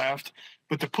right or left,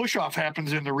 but the push off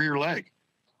happens in the rear leg.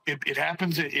 It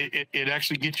happens. It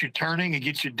actually gets you turning. It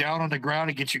gets you down on the ground.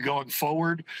 It gets you going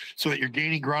forward so that you're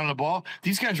gaining ground on the ball.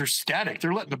 These guys are static.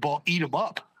 They're letting the ball eat them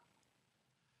up.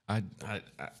 I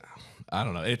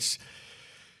don't know. It's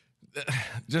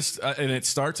just and it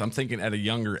starts. I'm thinking at a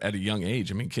young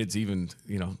age. I mean, kids even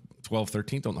 12,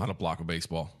 13 don't know how to block a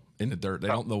baseball in the dirt. They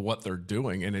don't know what they're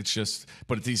doing. And it's just,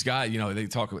 but these guys, they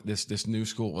talk about this new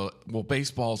school. Well,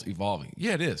 baseball's evolving.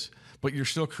 Yeah, it is. But you're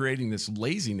still creating this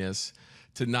laziness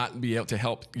to not be able to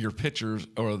help your pitchers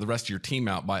or the rest of your team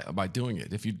out by doing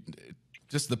it.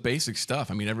 just the basic stuff.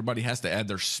 I mean, everybody has to add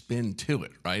their spin to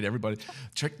it, right? Everybody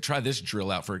try this drill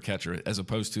out for a catcher as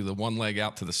opposed to the one leg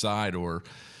out to the side or,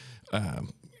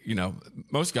 you know,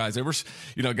 most guys, there were,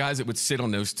 you know, guys that would sit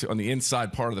on those on the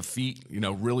inside part of the feet, you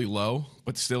know, really low,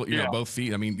 but still, you know, both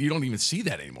feet. I mean, you don't even see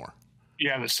that anymore.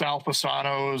 Yeah, the Sal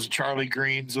Pasanos, Charlie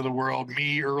Greens of the world,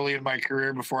 me early in my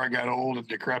career before I got old and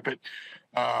decrepit.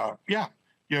 Yeah,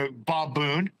 you know, Bob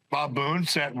Boone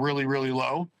sat really, really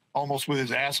low, almost with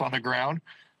his ass on the ground.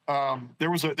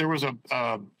 There was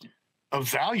a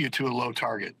value to a low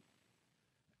target.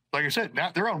 Like I said,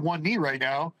 now they're on one knee right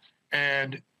now,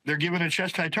 and they're given a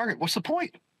chest high target. What's the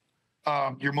point?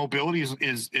 Your mobility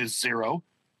is zero.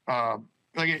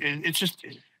 It's just.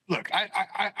 Look,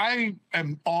 I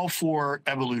am all for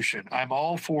evolution. I'm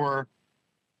all for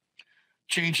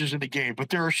changes in the game, but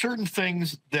there are certain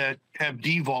things that have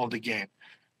devolved the game.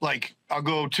 Like I'll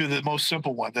go to the most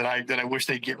simple one that I wish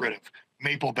they'd get rid of: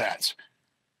 maple bats.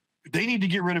 They need to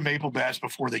get rid of maple bats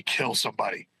before they kill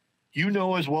somebody. You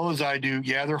know as well as I do.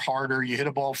 Yeah, they're harder. You hit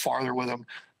a ball farther with them,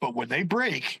 but when they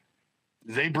break,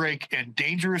 and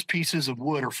dangerous pieces of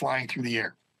wood are flying through the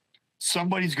air.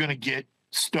 Somebody's going to get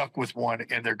stuck with one,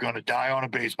 and they're going to die on a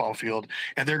baseball field.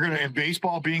 And they're going to, and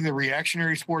baseball being the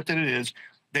reactionary sport that it is,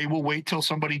 they will wait till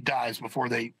somebody dies before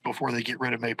they get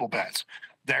rid of maple bats.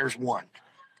 There's one.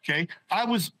 Okay. I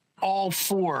was all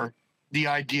for the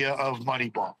idea of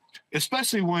Moneyball,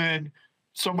 especially when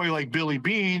somebody like Billy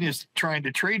Bean is trying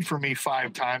to trade for me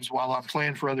 5 times while I'm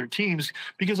playing for other teams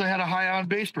because I had a high on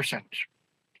base percentage.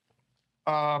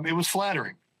 It was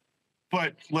flattering.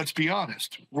 But let's be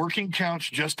honest, working counts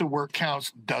just to work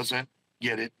counts doesn't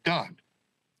get it done.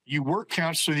 You work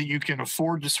counts so that you can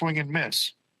afford to swing and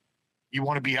miss. You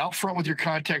want to be out front with your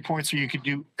contact points so you can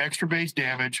do extra base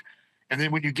damage. And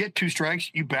then when you get 2 strikes,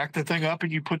 you back the thing up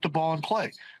and you put the ball in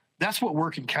play. That's what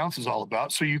working counts is all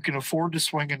about, so you can afford to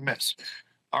swing and miss.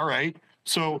 All right,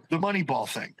 so the Moneyball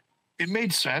thing, it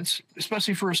made sense,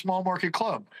 especially for a small market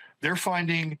club. They're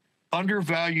finding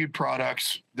undervalued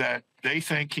products that they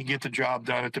think can get the job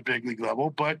done at the big league level,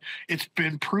 but it's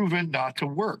been proven not to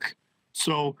work.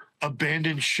 So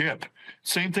abandon ship.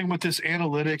 Same thing with this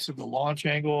analytics and the launch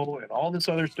angle and all this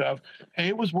other stuff. Hey,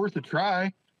 it was worth a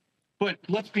try, but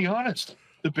let's be honest.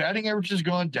 The batting average has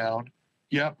gone down.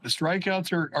 Yeah, the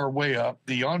strikeouts are way up.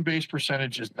 The on-base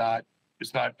percentage is not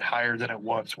higher than it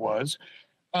once was.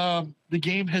 The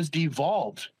game has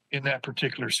devolved in that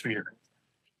particular sphere.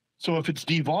 So if it's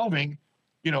devolving,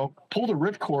 you know, pull the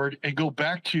ripcord and go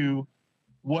back to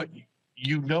what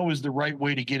you know is the right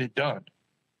way to get it done.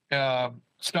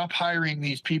 Stop hiring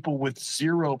these people with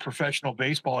 0 professional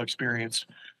baseball experience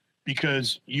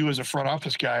because you as a front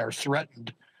office guy are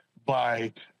threatened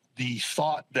by the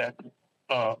thought that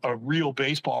a real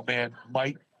baseball man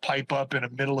might pipe up in the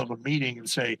middle of a meeting and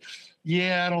say,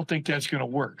 yeah, I don't think that's going to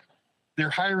work.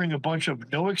 They're hiring a bunch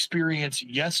of no experience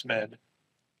yes men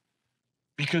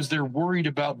because they're worried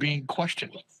about being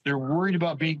questioned. They're worried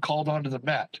about being called onto the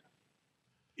mat.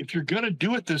 If you're going to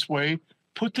do it this way,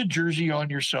 put the jersey on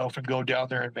yourself and go down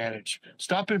there and manage.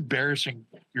 Stop embarrassing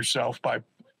yourself by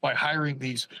hiring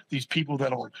these people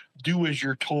that'll do as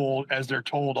they're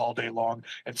told all day long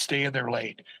and stay in their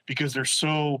lane because they're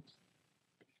so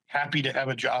happy to have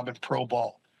a job in pro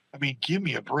ball. I mean, give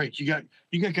me a break. You got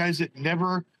guys that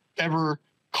never ever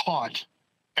caught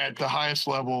at the highest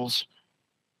levels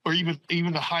or even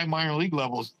the high minor league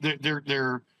levels.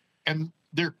 They're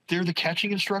the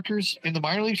catching instructors in the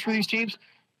minor leagues for these teams.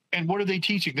 And what are they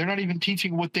teaching? They're not even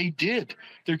teaching what they did.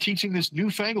 They're teaching this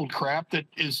newfangled crap that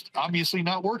is obviously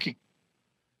not working.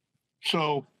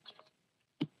 So,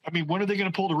 I mean, when are they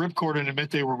going to pull the ripcord and admit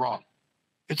they were wrong?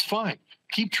 It's fine.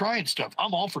 Keep trying stuff.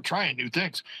 I'm all for trying new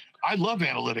things. I love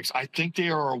analytics. I think they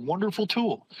are a wonderful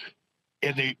tool.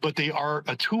 But they are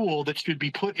a tool that should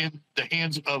be put in the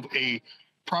hands of a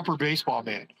proper baseball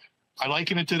man. I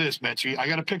liken it to this, Metchie. I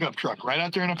got a pickup truck right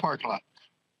out there in a parking lot.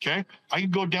 Okay. I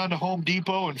can go down to Home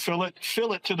Depot and fill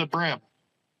it to the brim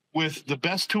with the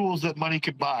best tools that money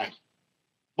could buy.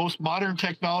 Most modern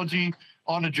technology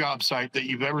on a job site that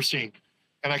you've ever seen.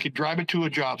 And I could drive it to a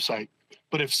job site.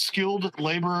 But if skilled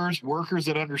laborers, workers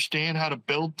that understand how to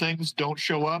build things don't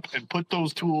show up and put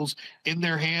those tools in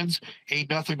their hands, ain't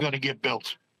nothing going to get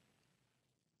built.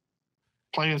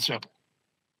 Plain and simple.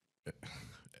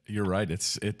 You're right.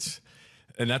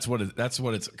 And that's what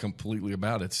it's completely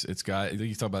about. It's guy.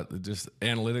 You talk about just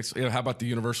analytics. You know, how about the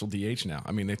universal DH now?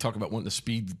 I mean, they talk about wanting to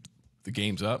speed the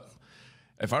games up.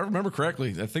 If I remember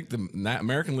correctly, I think the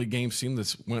American League games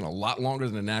went a lot longer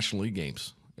than the National League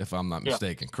games, if I'm not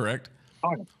mistaken. Correct?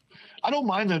 I don't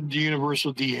mind the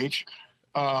universal DH,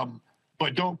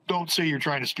 But don't say you're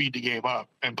trying to speed the game up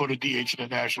and put a DH in the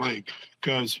National League,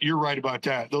 because you're right about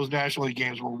that. Those National League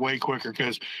games were way quicker.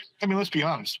 Because, I mean, let's be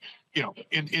honest. You know,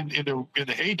 in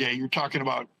the heyday, you're talking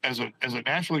about as a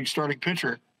National League starting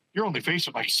pitcher, you're only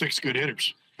facing like 6 good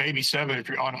hitters, maybe 7 if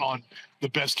you're on the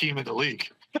best team in the league.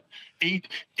 Eight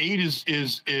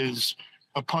is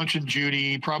a punch and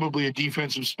Judy, probably a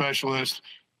defensive specialist.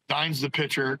 9's the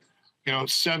pitcher. You know,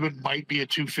 7 might be a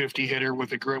 250 hitter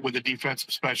with a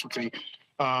defensive specialty.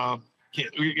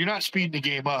 You're not speeding the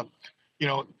game up. You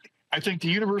know, I think the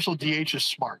universal DH is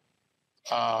smart,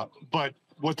 but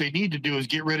what they need to do is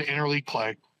get rid of interleague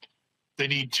play. They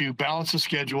need to balance the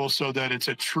schedule so that it's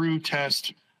a true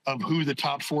test of who the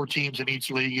top 4 teams in each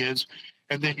league is,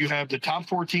 and then you have the top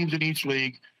 4 teams in each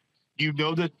league. You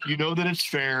know that it's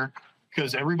fair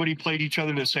because everybody played each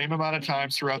other the same amount of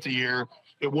times throughout the year.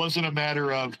 It wasn't a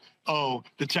matter of, oh,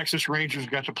 the Texas Rangers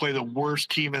got to play the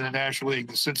worst team in the National League,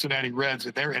 the Cincinnati Reds,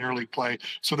 in their interleague play,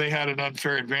 so they had an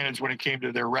unfair advantage when it came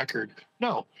to their record.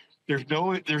 No, there's no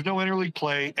interleague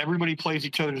play. Everybody plays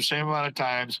each other the same amount of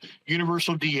times.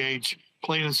 Universal DH,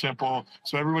 plain and simple.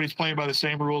 So everybody's playing by the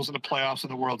same rules in the playoffs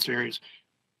and the World Series.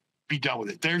 Be done with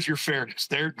it. There's your fairness.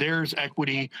 There's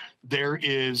equity. There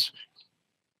is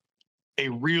a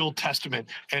real testament,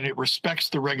 and it respects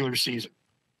the regular season.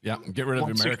 Yeah, get rid of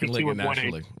the American League and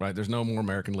National League, right? There's no more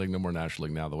American League, no more National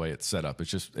League now. The way it's set up,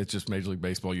 it's just Major League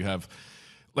Baseball. You have,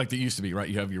 like it used to be, right?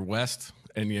 You have your West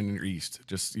and your East.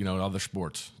 Just other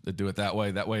sports that do it that way.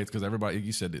 That way, it's because everybody.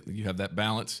 You said it, you have that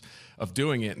balance of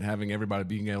doing it and having everybody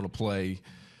being able to play.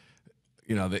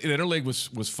 The interleague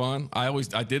was fun.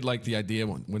 I did like the idea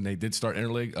when they did start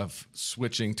interleague of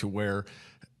switching to where,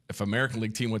 if American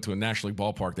League team went to a National League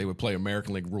ballpark, they would play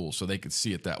American League rules so they could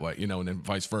see it that way, and then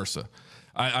vice versa.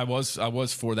 I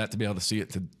was for that, to be able to see it,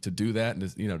 to do that, and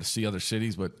to see other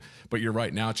cities. But you're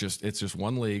right. Now it's just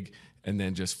one league, and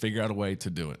then just figure out a way to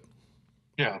do it.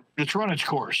 Yeah, it's run its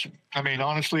course. I mean,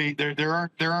 honestly, there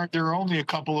are only a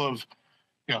couple of,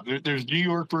 there's New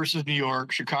York versus New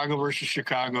York, Chicago versus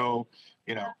Chicago,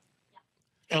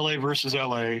 LA versus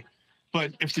LA.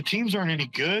 But if the teams aren't any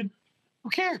good, who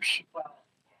cares?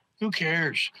 Who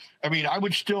cares? I mean, I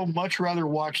would still much rather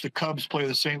watch the Cubs play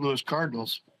the St. Louis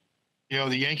Cardinals.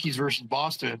 The Yankees versus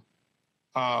Boston.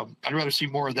 I'd rather see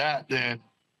more of that than,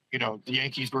 the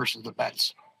Yankees versus the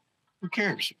Mets. Who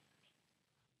cares?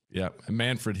 Yeah, and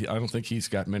Manfred, I don't think he's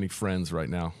got many friends right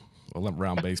now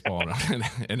around baseball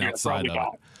and outside of it.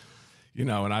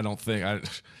 And I don't think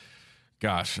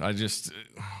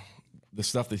the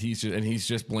stuff that he's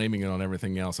just blaming it on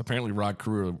everything else. Apparently, Rod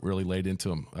Carew really laid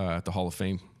into him at the Hall of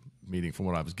Fame meeting, from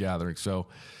what I was gathering. So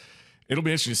it'll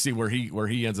be interesting to see where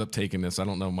he ends up taking this. I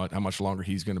don't know how much longer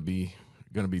he's going to be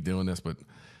doing this, but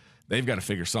they've got to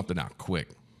figure something out quick.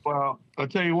 Well, I'll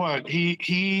tell you what,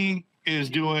 he is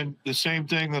doing the same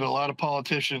thing that a lot of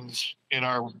politicians in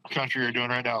our country are doing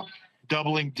right now,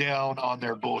 doubling down on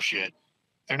their bullshit.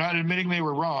 They're not admitting they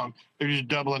were wrong. They're just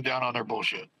doubling down on their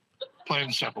bullshit. Plain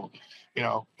and simple.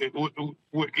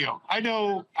 I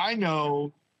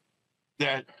know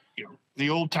that, the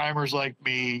old timers like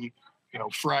me,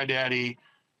 Fry Daddy,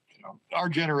 our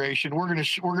generation, we're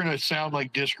gonna sound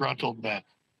like disgruntled men.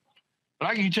 But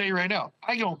I can tell you right now,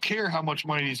 I don't care how much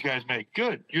money these guys make.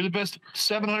 Good, you're the best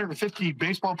 750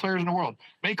 baseball players in the world.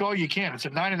 Make all you can. It's a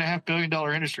 $9.5 billion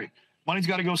industry. Money's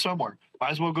got to go somewhere.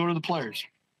 Might as well go to the players.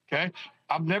 Okay,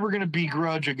 I'm never gonna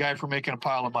begrudge a guy for making a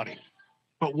pile of money.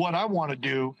 But what I want to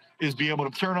do is be able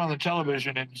to turn on the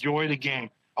television and enjoy the game.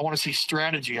 I want to see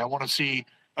strategy. I want to see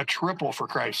a triple, for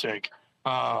Christ's sake.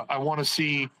 I want to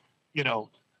see,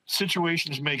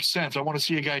 situations make sense. I want to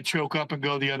see a guy choke up and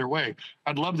go the other way.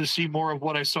 I'd love to see more of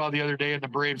what I saw the other day in the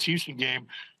Braves-Houston game,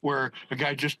 where a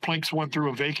guy just plinks one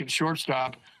through a vacant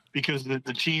shortstop because the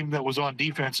team that was on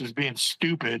defense is being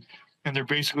stupid, and they're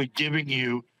basically giving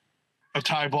you a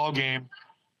tie ball game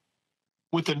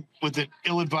with an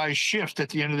ill-advised shift at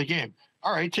the end of the game.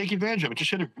 All right, take advantage of it.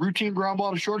 Just hit a routine ground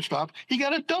ball to shortstop. He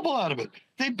got a double out of it.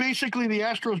 The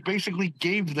Astros basically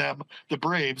gave them, the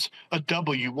Braves, a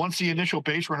W once the initial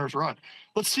base runners run.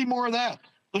 Let's see more of that.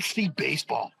 Let's see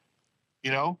baseball.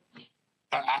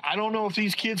 I don't know if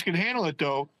these kids can handle it,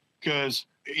 though, because,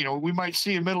 we might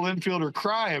see a middle infielder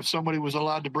cry if somebody was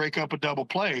allowed to break up a double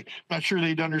play. Not sure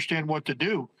they'd understand what to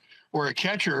do. Or a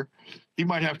catcher, he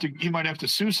might have to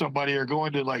sue somebody or go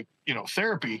into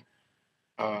therapy.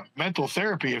 Mental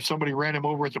therapy. If somebody ran him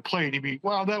over at the plate, he'd be,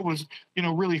 wow, that was,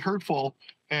 really hurtful.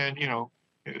 And,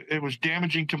 it was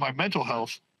damaging to my mental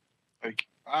health.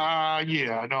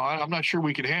 I'm not sure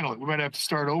we could handle it. We might have to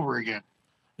start over again.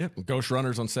 Yep. Ghost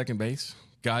runners on second base,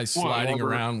 guys sliding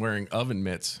around wearing oven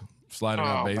mitts sliding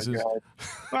out bases.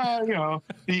 Well,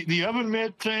 the oven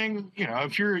mitt thing,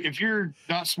 if you're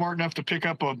not smart enough to pick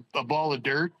up a ball of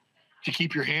dirt to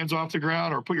keep your hands off the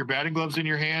ground or put your batting gloves in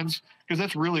your hands, because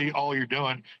that's really all you're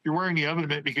doing. You're wearing the oven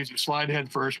mitt because you slide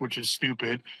head first, which is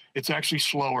stupid. It's actually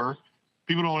slower.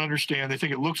 People don't understand. They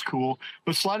think it looks cool,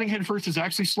 but sliding head first is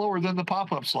actually slower than the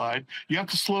pop-up slide. You have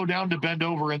to slow down to bend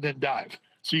over and then dive.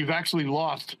 So you've actually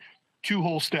lost 2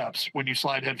 whole steps when you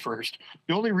slide head first.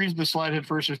 The only reason to slide head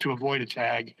first is to avoid a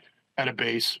tag at a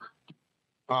base.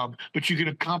 But you can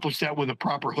accomplish that with a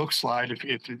proper hook slide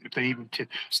if they even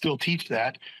still teach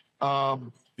that.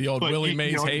 The old Willie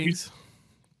Mays Hayes.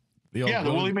 The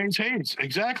Willie Mays Hayes.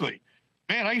 Exactly.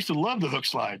 Man, I used to love the hook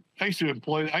slide. I used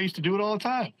to do it all the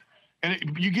time.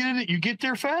 And you get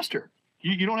there faster.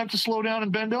 You don't have to slow down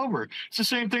and bend over. It's the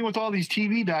same thing with all these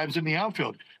TV dives in the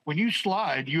outfield. When you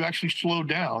slide, you actually slow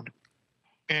down.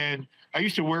 And I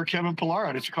used to wear Kevin Pillar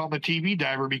out. It's called the TV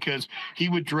diver because he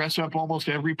would dress up almost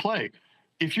every play.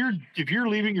 If you're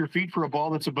leaving your feet for a ball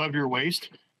that's above your waist,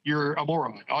 you're a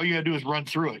moron. All you got to do is run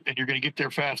through it, and you're going to get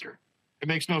there faster. It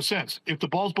makes no sense. If the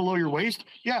ball's below your waist,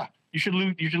 yeah, you should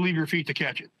leave your feet to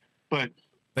catch it. But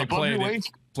they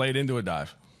played into a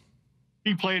dive.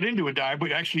 You play it into a dive,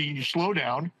 but actually you slow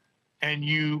down, and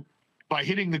by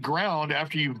hitting the ground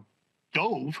after you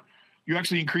dove, you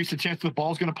actually increase the chance the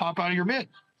ball's going to pop out of your mitt.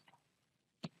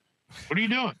 What are you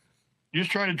doing? You're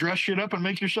just trying to dress shit up and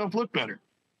make yourself look better.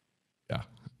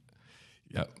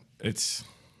 Yeah.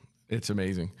 It's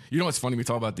amazing. You know what's funny? We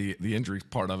talk about the injury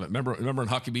part of it. Remember in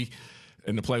Huckabee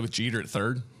in the play with Jeter at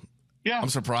third? Yeah. I'm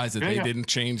surprised that they didn't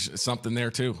change something there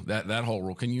too. That whole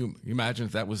rule. Can you imagine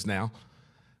if that was now?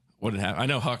 What had happened? I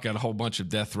know Huck got a whole bunch of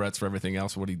death threats for everything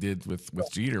else. What he did with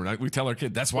Jeter, and we tell our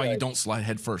kid that's why you don't slide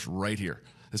head first right here.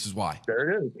 This is why.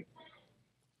 There it is.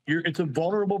 It's a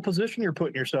vulnerable position you're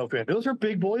putting yourself in. Those are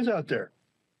big boys out there.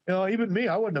 Even me,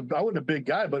 I wasn't a big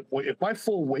guy, but if my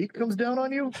full weight comes down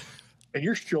on you, and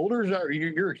your shoulders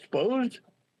you're exposed,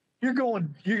 you're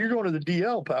going to the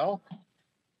DL, pal.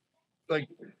 Like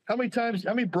how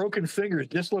many broken fingers,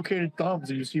 dislocated thumbs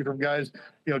do you see from guys,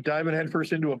 diving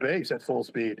headfirst into a base at full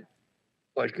speed?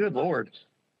 Like, good Lord.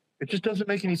 It just doesn't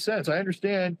make any sense. I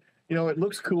understand, it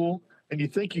looks cool and you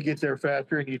think you get there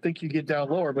faster and you think you get down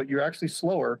lower, but you're actually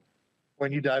slower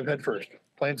when you dive headfirst.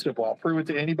 Plain simple. I'll prove it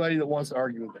to anybody that wants to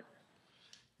argue with me.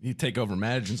 You take over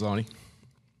managing, Zonnie.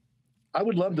 I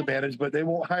would love to manage, but they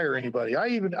won't hire anybody.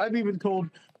 I've even told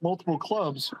multiple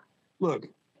clubs, look,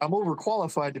 I'm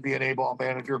overqualified to be an A-ball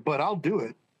manager, but I'll do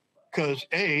it because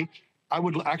I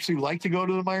would actually like to go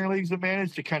to the minor leagues to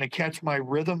manage to kind of catch my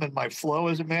rhythm and my flow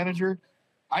as a manager.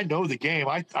 I know the game.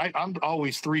 I'm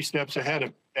always 3 steps ahead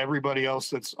of everybody else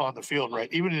that's on the field, right?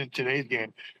 Even in today's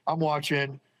game, I'm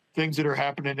watching things that are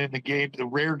happening in the game, the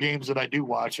rare games that I do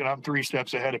watch, and I'm 3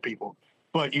 steps ahead of people.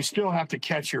 But you still have to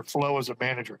catch your flow as a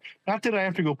manager. Not that I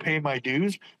have to go pay my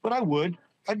dues, but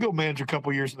I'd go manage a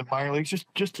couple years in the minor leagues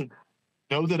just to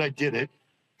know that I did it.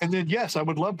 And then, yes, I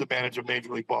would love to manage a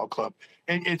major league ball club.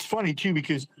 And it's funny too,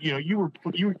 because, you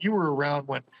were around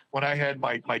when I had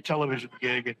my television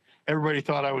gig and everybody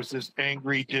thought I was this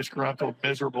angry, disgruntled,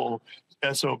 miserable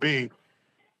SOB.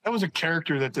 That was a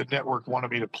character that the network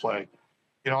wanted me to play.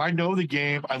 I know the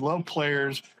game. I love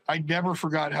players. I never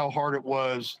forgot how hard it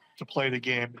was to play the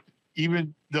game,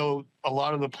 even though a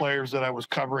lot of the players that I was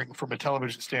covering from a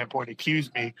television standpoint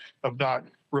accused me of not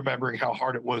remembering how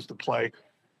hard it was to play.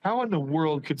 How in the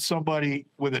world could somebody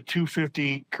with a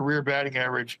 250 career batting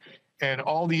average and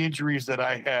all the injuries that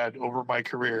I had over my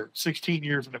career, 16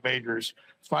 years in the majors,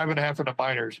 5.5 in the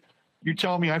minors, you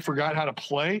telling me I forgot how to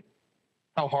play,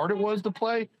 how hard it was to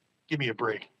play? Give me a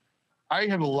break. I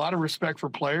have a lot of respect for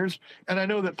players, and I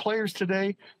know that players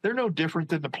today, they're no different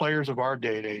than the players of our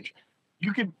day and age.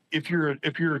 You can, if you're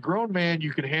a grown man,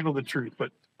 you can handle the truth,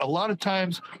 but a lot of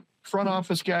times front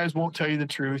office guys won't tell you the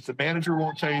truth. The manager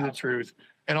won't tell you the truth,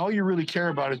 and all you really care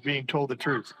about is being told the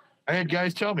truth. I had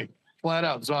guys tell me flat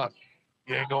out, Zaun,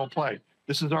 you ain't gonna play.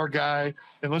 This is our guy.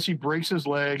 Unless he breaks his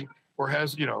leg or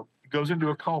goes into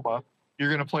a coma,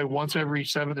 you're gonna play once every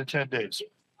 7 to 10 days.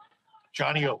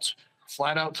 Johnny Oates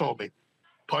flat out told me.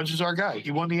 Pudge is our guy.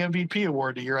 He won the MVP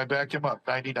award the year I backed him up,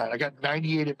 99. I got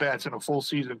 98 at-bats in a full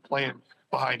season playing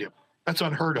behind him. That's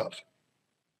unheard of.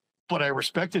 But I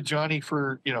respected Johnny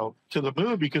for, to the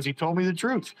moon because he told me the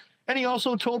truth. And he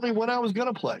also told me when I was going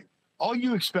to play. All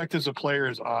you expect as a player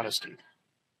is honesty.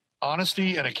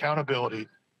 Honesty and accountability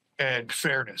and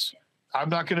fairness. I'm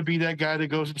not going to be that guy that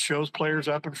goes and shows players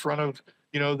up in front of,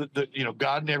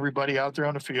 God and everybody out there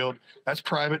on the field. That's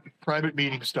private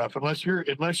meeting stuff. Unless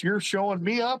you're showing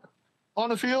me up on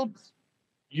the field,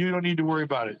 you don't need to worry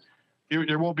about it.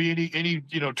 There won't be any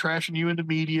trashing you in the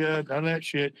media, none of that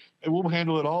shit. And we'll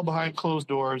handle it all behind closed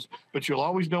doors. But you'll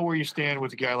always know where you stand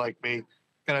with a guy like me.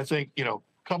 And I think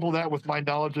couple that with my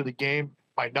knowledge of the game,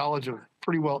 my knowledge of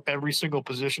pretty well every single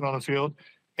position on the field,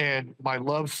 and my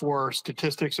love for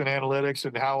statistics and analytics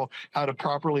and how to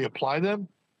properly apply them.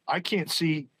 I can't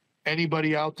see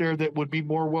anybody out there that would be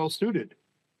more well suited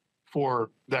for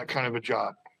that kind of a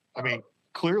job. I mean,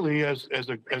 clearly, as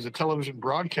a television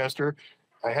broadcaster,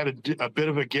 I had a bit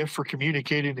of a gift for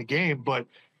communicating the game, but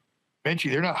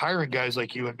Benchy, they're not hiring guys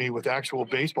like you and me with actual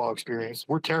baseball experience.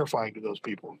 We're terrifying to those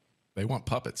people. They want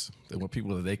puppets. They want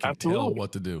people that they can Absolutely. tell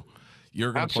what to do.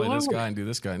 You're going to play this guy and do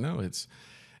this guy. No,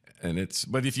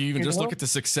 but if you even just look at the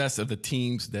success of the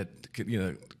teams that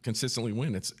consistently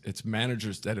win, it's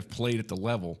managers that have played at the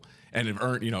level and have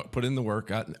earned, put in the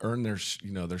work, earned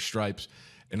their stripes,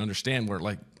 and understand where,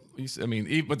 like, I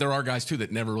mean, but there are guys too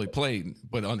that never really played,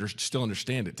 but still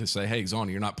understand it, to say, hey, Zaun,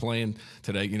 you're not playing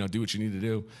today, do what you need to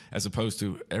do, as opposed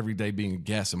to every day being a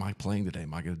guess. Am I playing today?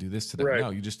 Am I going to do this today? Right. No,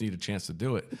 you just need a chance to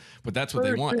do it. But that's what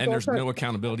they want. And there's no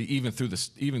accountability even through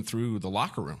the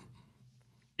locker room.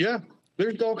 Yeah.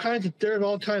 There's all kinds of,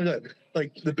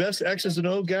 like, the best X's and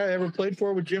O guy I ever played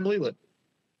for with Jim Leland.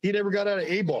 He never got out of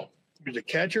A-ball. He was a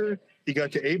catcher. He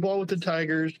got to A-ball with the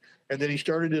Tigers, and then he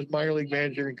started his minor league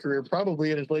managing career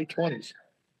probably in his late 20s.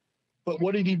 But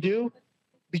what did he do?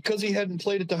 Because he hadn't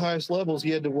played at the highest levels, he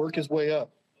had to work his way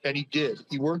up, and he did.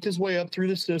 He worked his way up through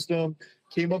the system,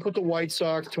 came up with the White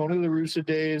Sox, Tony La Russa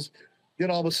days. Then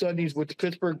all of a sudden he's with the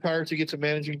Pittsburgh Pirates. He gets a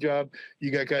managing job.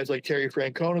 You got guys like Terry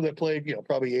Francona that played,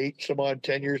 probably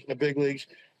 10 years in the big leagues.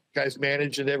 Guys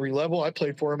managed at every level. I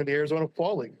played for him in the Arizona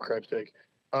Fall League, for Christ's sake.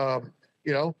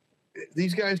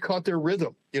 These guys caught their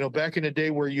rhythm, back in the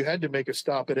day where you had to make a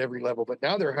stop at every level. But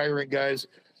now they're hiring guys,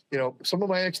 some of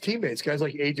my ex-teammates, guys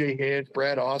like A.J. Hinch,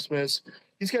 Brad Osmus.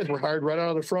 These guys were hired right out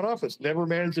of the front office, never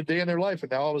managed a day in their life.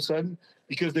 And now all of a sudden,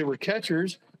 because they were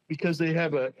catchers, because they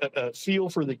have a feel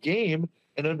for the game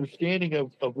and understanding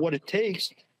of what it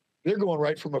takes, they're going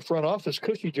right from a front office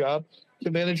cushy job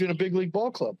to managing a big league ball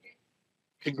club.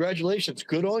 Congratulations.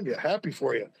 Good on you. Happy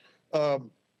for you.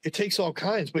 It takes all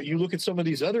kinds, but you look at some of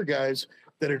these other guys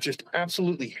that are just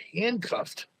absolutely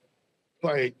handcuffed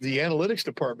by the analytics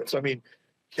departments. I mean,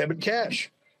 Kevin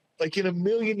Cash, like, in a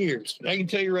million years, I can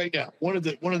tell you right now,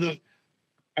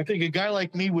 I think a guy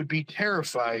like me would be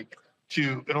terrified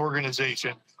to an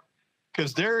organization,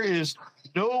 because there is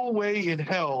no way in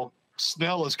hell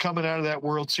Snell is coming out of that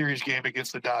World Series game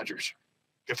against the Dodgers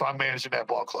if I'm managing that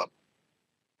ball club.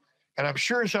 And I'm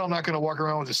sure as hell not going to walk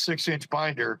around with a 6-inch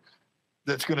binder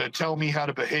that's going to tell me how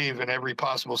to behave in every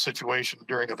possible situation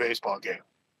during a baseball game.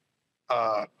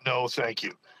 No, thank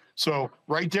you. So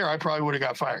right there, I probably would have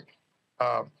got fired,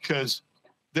 because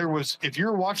if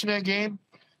you're watching that game,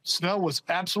 Snell was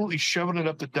absolutely shoving it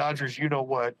up the Dodgers,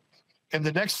 what, and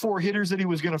the next 4 hitters that he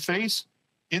was going to face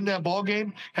in that ball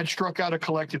game had struck out a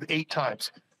collective 8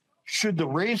 times. Should the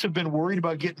Rays have been worried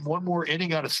about getting one more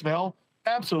inning out of Snell?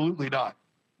 Absolutely not.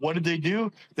 What did they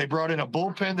do? They brought in a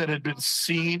bullpen that had been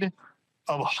seen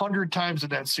 100 times in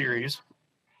that series.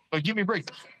 But give me a break.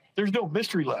 There's no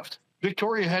mystery left.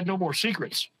 Victoria had no more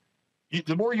secrets.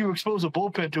 The more you expose a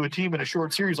bullpen to a team in a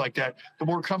short series like that, the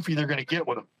more comfy they're going to get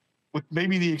with them, with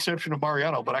maybe the exception of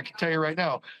Mariano. But I can tell you right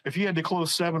now, if he had to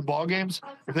close 7 ball games,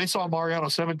 if they saw Mariano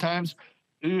 7 times,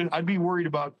 I'd be worried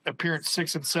about appearance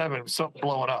 6 and 7, something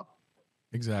blowing up.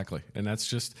 Exactly. And that's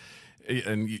just,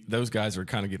 and those guys are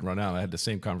kind of getting run out. I had the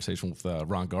same conversation with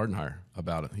Ron Gardenhire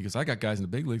about it. He goes, I got guys in the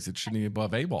big leagues that shouldn't be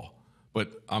above A-ball, but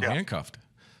I'm handcuffed.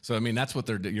 So, I mean, that's what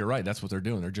you're right. That's what they're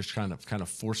doing. They're just kind of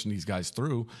forcing these guys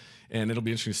through. And it'll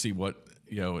be interesting to see what,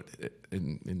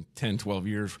 in 10, 12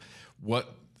 years,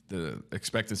 what the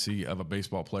expectancy of a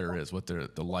baseball player is, what the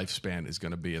lifespan is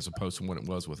going to be, as opposed to what it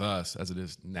was with us, as it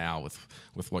is now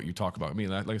with what you talk about. I mean,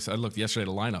 like I said, I looked yesterday at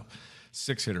the lineup,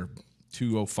 6-hitter,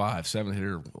 205,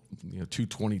 7-hitter,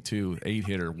 222,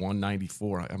 8-hitter,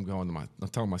 194. I'm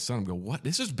telling my son, what?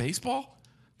 This is baseball?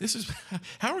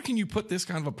 How can you put this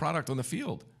kind of a product on the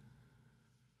field?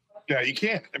 Yeah, you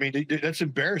can't. I mean, that's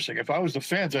embarrassing. If I was the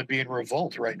fans, I'd be in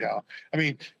revolt right now. I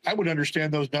mean, I would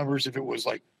understand those numbers if it was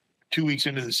like 2 weeks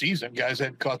into the season, guys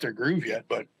hadn't caught their groove yet,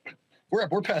 but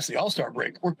we're past the All-Star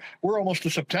break. We're almost to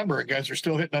September, and guys are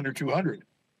still hitting under 200.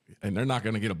 And they're not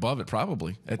going to get above it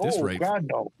probably at this rate. Oh, God,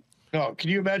 no. No, can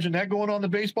you imagine that going on the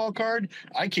baseball card?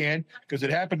 I can, because it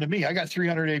happened to me. I got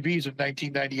 300 ABs in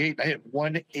 1998, and I hit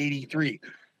 183.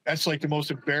 That's like the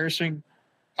most embarrassing.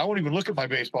 I won't even look at my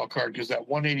baseball card, because that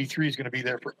 183 is going to be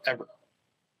there forever.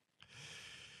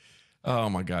 Oh,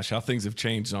 my gosh, how things have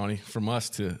changed, Zonnie, from us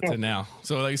to now.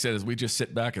 So like I said, as we just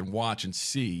sit back and watch and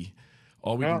see,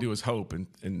 all we can do is hope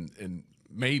and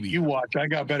maybe you watch. I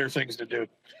got better things to do.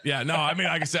 Yeah, no, I mean,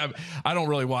 like I said, I don't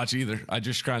really watch either. I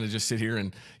just kind of just sit here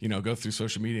and, you know, go through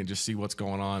social media and just see what's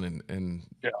going on and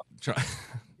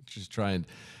try and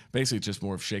basically just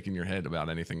more of shaking your head about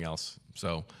anything else.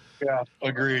 So, yeah,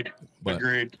 agreed.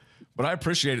 But I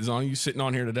appreciate it, Zaun, you sitting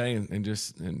on here today and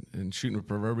just and shooting a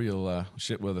proverbial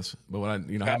shit with us. But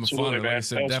when having fun, and like I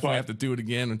said, definitely have to do it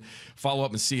again and follow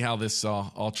up and see how this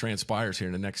all transpires here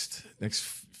in the next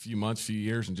few months, few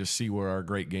years, and just see where our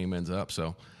great game ends up.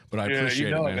 So, but I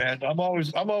appreciate it, man. I'm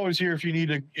always here if you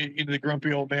need the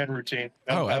grumpy old man routine.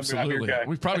 Absolutely.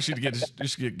 We probably should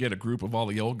get a group of all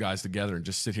the old guys together and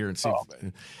just sit here and see,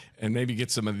 and maybe get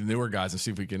some of the newer guys and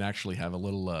see if we can actually have a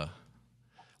little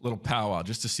powwow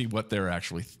just to see what their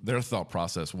thought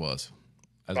process was,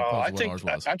 as opposed to what ours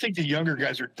was. I think the younger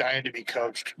guys are dying to be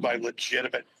coached by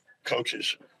legitimate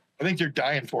coaches. I think they're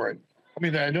dying for it. I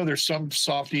mean, I know there's some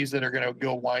softies that are going to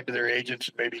go whine to their agents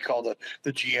and maybe call the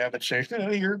GM and say,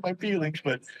 "Oh, you hurt my feelings,"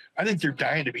 but I think they're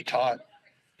dying to be taught.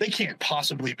 They can't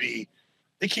possibly be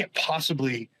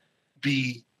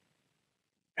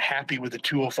happy with the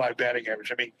 205 batting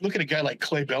average. I mean, look at a guy like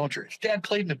Clay Bellinger. His dad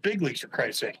played in the big leagues, for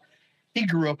Christ's sake. He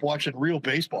grew up watching real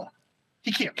baseball.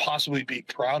 He can't possibly be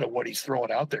proud of what he's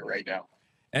throwing out there right now.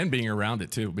 And being around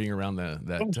it too, being around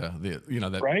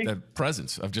that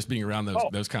presence of just being around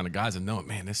those kind of guys and knowing,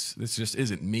 man, this just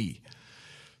isn't me.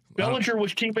 Bellinger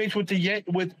was teammates with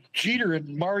Jeter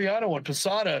and Mariano and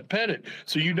Posada and Pettit.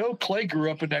 So Clay grew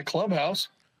up in that clubhouse.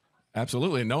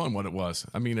 Absolutely, knowing what it was.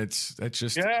 I mean, it's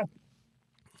just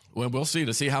Well, we'll see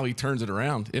to see how he turns it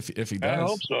around if he does. I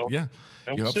hope so. Yeah,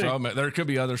 you hope so. There could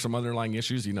be some underlying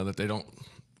issues,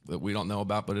 that we don't know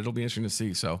about, but it'll be interesting to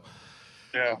see. So,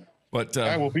 yeah. But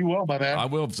I will be well, my man. I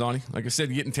will, Zaun. Like I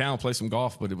said, get in town, play some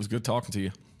golf. But it was good talking to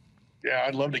you. Yeah,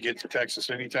 I'd love to get to Texas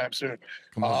anytime soon.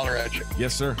 I'll holler at you.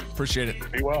 Yes, sir. Appreciate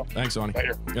it. Be well. Thanks, Zaun.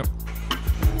 Later. Yep.